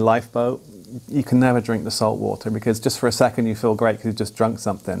shipwrecked and you're in a lifeboat, you can never drink the salt water, because just for a second you feel great because you've just drunk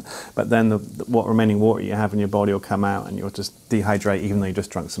something, but then what remaining water you have in your body will come out and you'll just dehydrate even though you just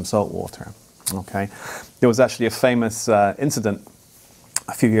drunk some salt water. Okay? There was actually a famous incident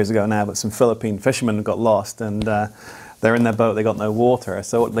a few years ago now, but some Philippine fishermen got lost, and they're in their boat, they got no water.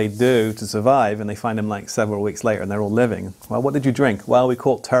 So what they do to survive, and they find them like several weeks later and they're all living. Well, what did you drink? Well, we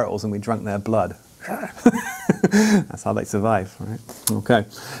caught turtles and we drank their blood. That's how they survive, right? Okay.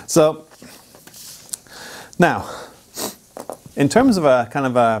 So now, in terms of a kind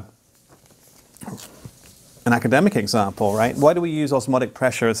of an academic example, right? Why do we use osmotic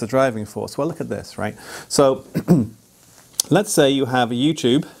pressure as the driving force? Well, look at this, right? So let's say you have a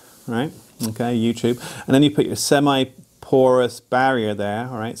U-tube, right? Okay, U-tube, and then you put your semi-porous barrier there,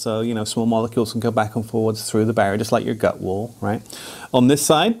 all right? So, you know, small molecules can go back and forwards through the barrier, just like your gut wall, right? On this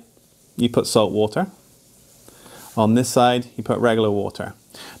side, you put salt water. On this side, you put regular water.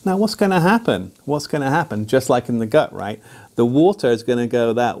 Now, what's going to happen? What's going to happen? Just like in the gut, right? The water is going to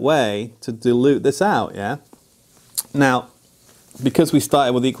go that way to dilute this out, yeah? Now, because we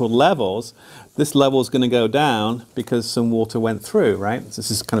started with equal levels, this level is going to go down because some water went through, right? So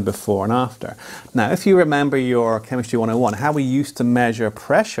this is kind of before and after. Now, if you remember your Chemistry 101, how we used to measure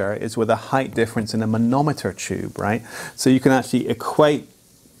pressure is with a height difference in a manometer tube, right? So you can actually equate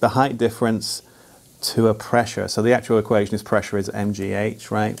the height difference to a pressure. So the actual equation is pressure is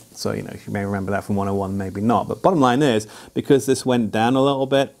mgh, right? So, you know, you may remember that from 101, maybe not. But bottom line is, because this went down a little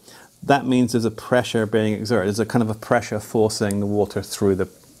bit, that means there's a pressure being exerted. There's a kind of a pressure forcing the water through the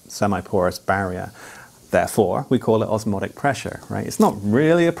semi-porous barrier. Therefore, we call it osmotic pressure, right? It's not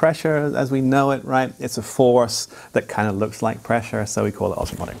really a pressure as we know it, right? It's a force that kind of looks like pressure, so we call it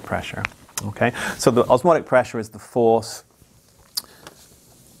osmotic pressure, okay? So the osmotic pressure is the force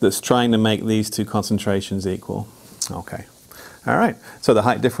that's trying to make these two concentrations equal. Okay. All right. So the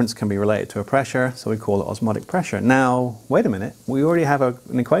height difference can be related to a pressure, so we call it osmotic pressure. Now, wait a minute. We already have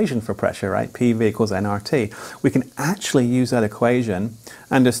an equation for pressure, right? PV equals nRT. We can actually use that equation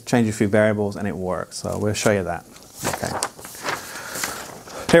and just change a few variables and it works. So we'll show you that. Okay.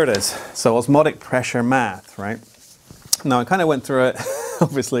 Here it is. So osmotic pressure math, right? Now, I kind of went through it,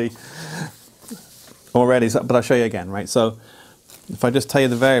 obviously, already, but I'll show you again, right? So if I just tell you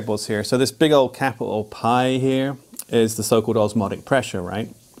the variables here, so this big old capital pi here is the so-called osmotic pressure, right?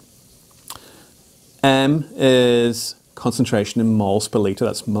 M is concentration in moles per liter,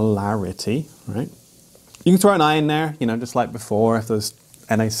 that's molarity, right? You can throw an I in there, you know, just like before. If there's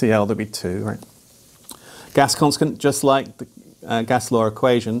NaCl, there'd be 2, right? Gas constant, just like the gas law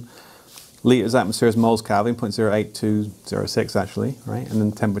equation, liters, atmospheres, moles, Kelvin, 0.08206 actually, right? And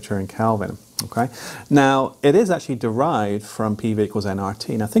then temperature in Kelvin. Okay. Now, it is actually derived from PV equals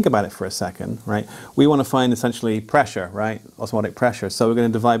nRT. Now, think about it for a second, right? We want to find essentially pressure, right? Osmotic pressure. So we're going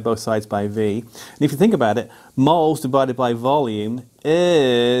to divide both sides by V. And if you think about it, moles divided by volume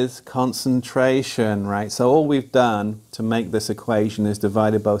is concentration, right? So all we've done to make this equation is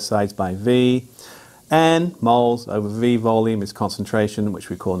divided both sides by V. N moles over V volume is concentration, which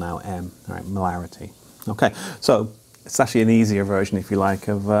we call now M, right? Molarity. Okay. So it's actually an easier version, if you like,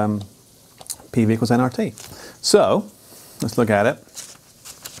 of PV equals nRT. So, let's look at it.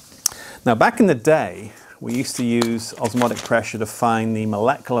 Now, back in the day, we used to use osmotic pressure to find the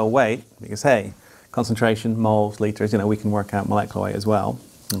molecular weight, because, hey, concentration, moles, liters, you know, we can work out molecular weight as well,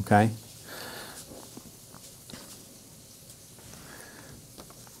 okay?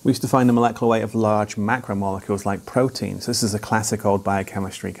 we used to find the molecular weight of large macromolecules like proteins. This is a classic old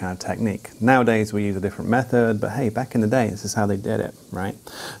biochemistry kind of technique. Nowadays we use a different method, but hey, back in the day, this is how they did it, right?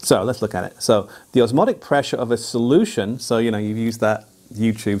 So let's look at it. So the osmotic pressure of a solution, so you know, you've used that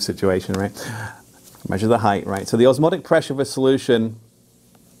YouTube situation, right? Measure the height, right? So the osmotic pressure of a solution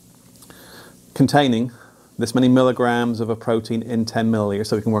containing this many milligrams of a protein in 10 milliliters,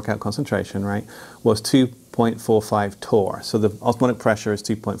 so we can work out concentration, right, was 2.45 torr. So the osmotic pressure is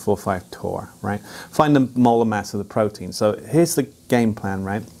 2.45 torr, right? Find the molar mass of the protein. So here's the game plan,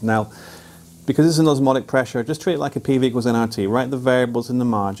 right? Now, because it's an osmotic pressure, just treat it like a PV equals nRT. Write the variables in the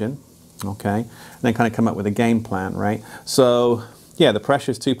margin, okay? And then kind of come up with a game plan, right? So yeah, the pressure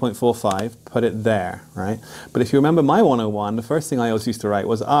is 2.45, put it there, right? But if you remember my 101, the first thing I always used to write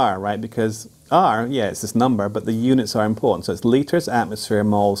was R, right? Because R, yeah, it's this number, but the units are important. So it's liters, atmosphere,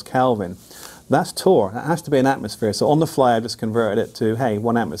 moles, Kelvin. That's torr. That has to be an atmosphere. So on the fly, I've just converted it to, hey,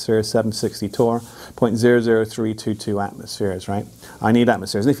 1 atmosphere is 760 torr, 0.00322 atmospheres, right? I need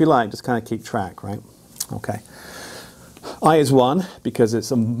atmospheres. And if you like, just kind of keep track, right? Okay. I is 1 because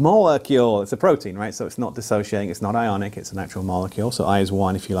it's a molecule, it's a protein, right? So it's not dissociating, it's not ionic, it's an actual molecule. So I is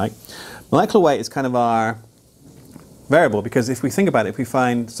 1 if you like. Molecular weight is kind of our variable because if we think about it, if we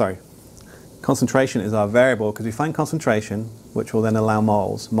find, concentration is our variable because we find concentration, which will then allow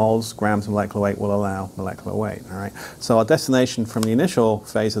moles. Moles, grams, molecular weight will allow molecular weight, all right? So our destination from the initial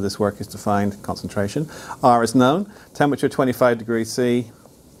phase of this work is to find concentration. R is known, temperature 25 degrees C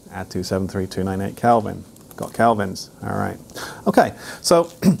at 273,298 Kelvin. Got kelvins, all right. Okay, so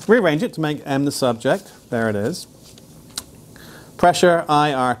rearrange it to make M the subject. There it is. Pressure,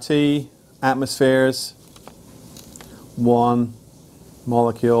 IRT, atmospheres, 1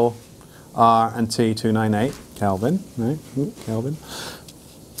 molecule, R and T 298 Kelvin, right? Kelvin.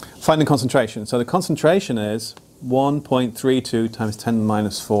 Find the concentration. So the concentration is 1.32 times 10 to the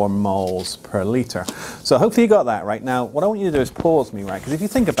minus 4 moles per liter. So hopefully you got that right. Now, what I want you to do is pause me, right? Because if you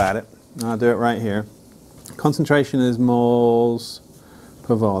think about it, and I'll do it right here. Concentration is moles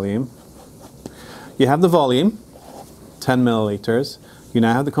per volume. You have the volume, 10 milliliters. You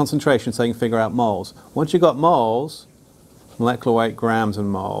now have the concentration, so you can figure out moles. Once you've got moles, molecular weight, grams and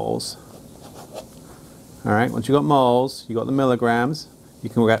moles. All right, once you've got moles, you've got the milligrams, you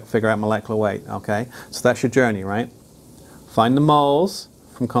can figure out molecular weight, okay? So that's your journey, right? Find the moles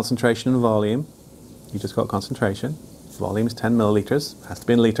from concentration and volume. You just got concentration. Volume is 10 milliliters, has to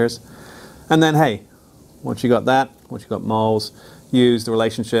be in liters. And then, hey, once you got that, once you got moles, use the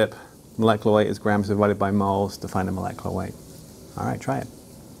relationship molecular weight is grams divided by moles to find the molecular weight. All right, try it.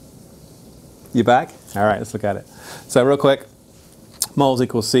 You back? All right, let's look at it. So real quick, moles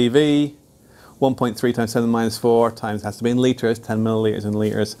equals CV, 1.3 times 10 to the minus 4 times, has to be in liters, 10 milliliters in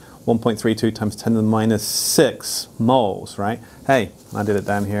liters, 1.32 times 10 to the minus 6 moles, right? Hey, I did it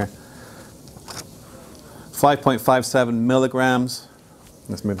down here. 5.57 milligrams,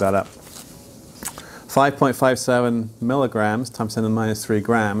 let's move that up. 5.57 milligrams times 10 to the minus 3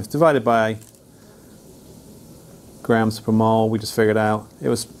 grams divided by grams per mole, we just figured out it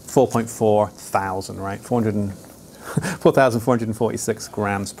was 4.4 thousand, right? 4,446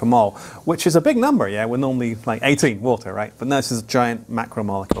 grams per mole, which is a big number, yeah? We're normally like 18 water, right? But no, this is a giant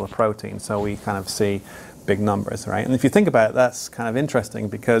macromolecule of protein, so we kind of see big numbers, right? And if you think about it, that's kind of interesting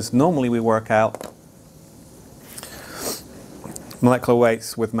because normally we work out molecular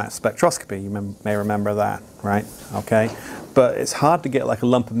weights with mass spectroscopy. You may remember that, right? Okay, but it's hard to get like a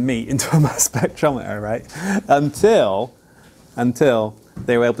lump of meat into a mass spectrometer, right? Until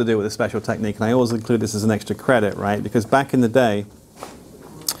they were able to do it with a special technique. And I always include this as an extra credit, right? Because back in the day,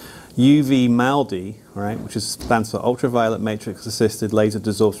 UV MALDI, right, which stands for ultraviolet matrix assisted laser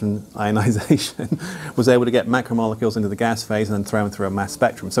desorption ionization, was able to get macromolecules into the gas phase and then throw them through a mass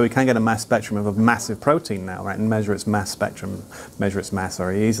spectrum. So we can get a mass spectrum of a massive protein now, right, and measure its mass spectrum, measure its mass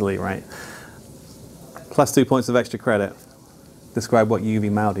very easily, right? Plus 2 points of extra credit. Describe what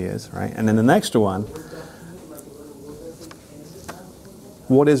UV MALDI is, right? And then the next one,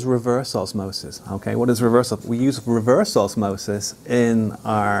 what is reverse osmosis? Okay, what is reverse osmosis? We use reverse osmosis in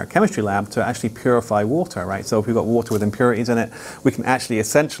our chemistry lab to actually purify water, right? So if we've got water with impurities in it, we can actually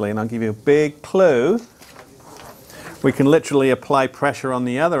essentially, and I'll give you a big clue, we can literally apply pressure on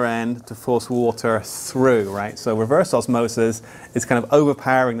the other end to force water through, right? So reverse osmosis is kind of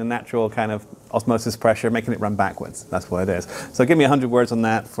overpowering the natural kind of osmosis pressure, making it run backwards. That's what it is. So give me 100 words on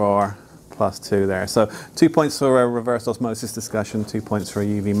that for plus 2 there. So 2 points for a reverse osmosis discussion, 2 points for a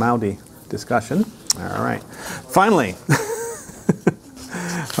UV MALDI discussion. All right. Finally,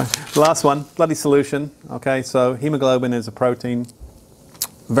 last one, bloody solution. Okay, so hemoglobin is a protein.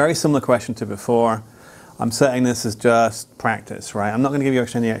 Very similar question to before. I'm setting this as just practice, right? I'm not going to give you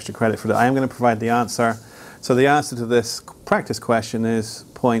any extra credit for that. I am going to provide the answer. So the answer to this practice question is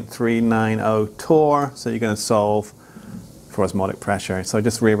 0.390 torr. So you're going to solve for osmotic pressure. So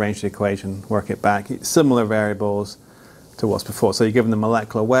just rearrange the equation, work it back. Similar variables to what's before. So you're given the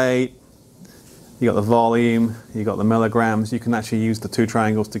molecular weight, you got the volume, you got the milligrams. You can actually use the two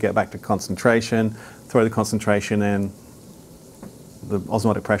triangles to get back to concentration. Throw the concentration in the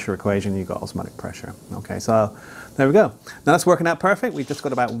osmotic pressure equation, you got osmotic pressure. Okay, so there we go. Now that's working out perfect. We've just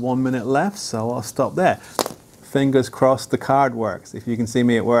got about 1 minute left, so I'll stop there. Fingers crossed the card works. If you can see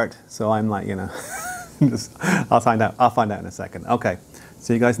me, it worked. So I'm like, you know, I'll find out in a second. Okay,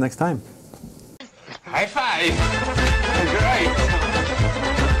 see you guys next time. High five! Great!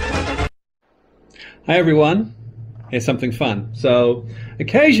 Hi everyone. Here's something fun. So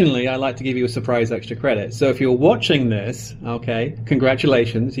occasionally I like to give you a surprise extra credit. So if you're watching this, okay,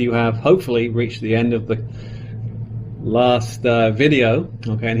 congratulations. You have hopefully reached the end of the last video.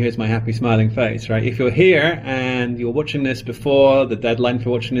 Okay, and here's my happy smiling face, right? If you're here and you're watching this before the deadline for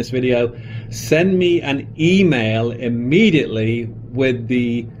watching this video, send me an email immediately with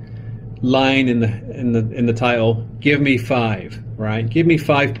the line in the title, give me 5, right? Give me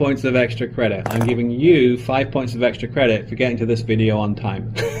 5 points of extra credit. I'm giving you 5 points of extra credit for getting to this video on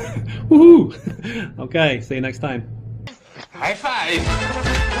time. Woohoo! Okay, see you next time. High five!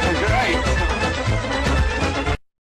 Great!